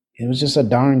 it was just a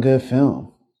darn good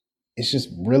film. It's just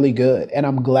really good. And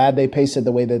I'm glad they paced it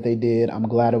the way that they did. I'm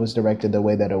glad it was directed the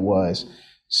way that it was.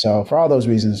 So for all those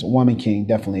reasons, Woman King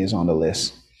definitely is on the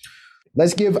list.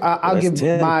 I'll give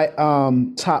my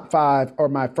top five, or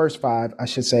my first five, I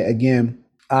should say. Again,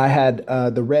 I had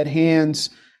the Red Hands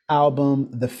album,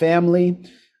 The Family.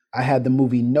 I had the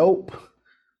movie Nope.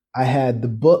 I had the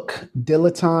book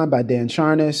Dilettante by Dan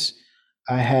Charnas.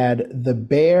 I had The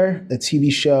Bear, the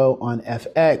TV show on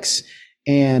FX.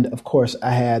 And of course,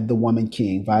 I had The Woman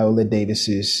King, Viola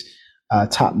Davis's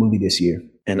top movie this year.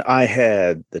 And I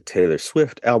had the Taylor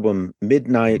Swift album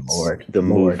Midnight,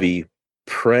 movie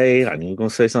Pray. I knew you were going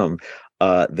to say something.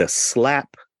 The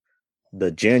Slap,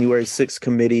 the January 6th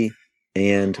Committee,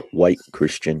 and White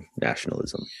Christian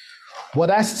Nationalism. Well,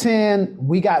 that's 10.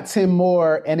 We got 10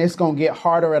 more, and it's going to get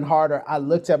harder and harder. I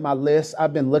looked at my list.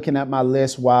 I've been looking at my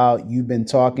list while you've been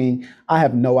talking. I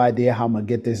have no idea how I'm going to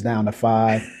get this down to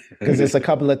 5, because there's a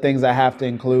couple of things I have to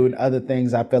include. Other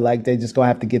things I feel like they just going to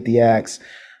have to get the axe.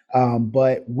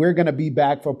 But we're going to be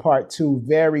back for part 2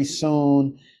 very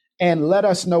soon. And let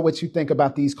us know what you think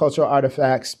about these cultural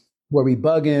artifacts. Were we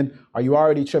bugging? Are you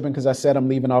already tripping because I said I'm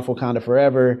leaving off Wakanda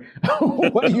forever?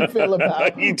 What do you feel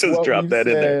about You just dropped that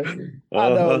in there. I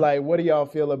know, what do y'all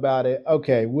feel about it?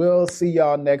 Okay, we'll see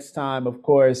y'all next time, of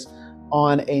course,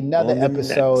 on another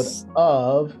episode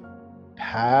of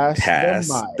Pass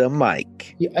the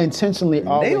Mic. He intentionally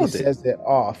always says it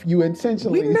off. You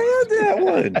intentionally... We nailed that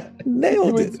one.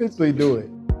 You intentionally do it.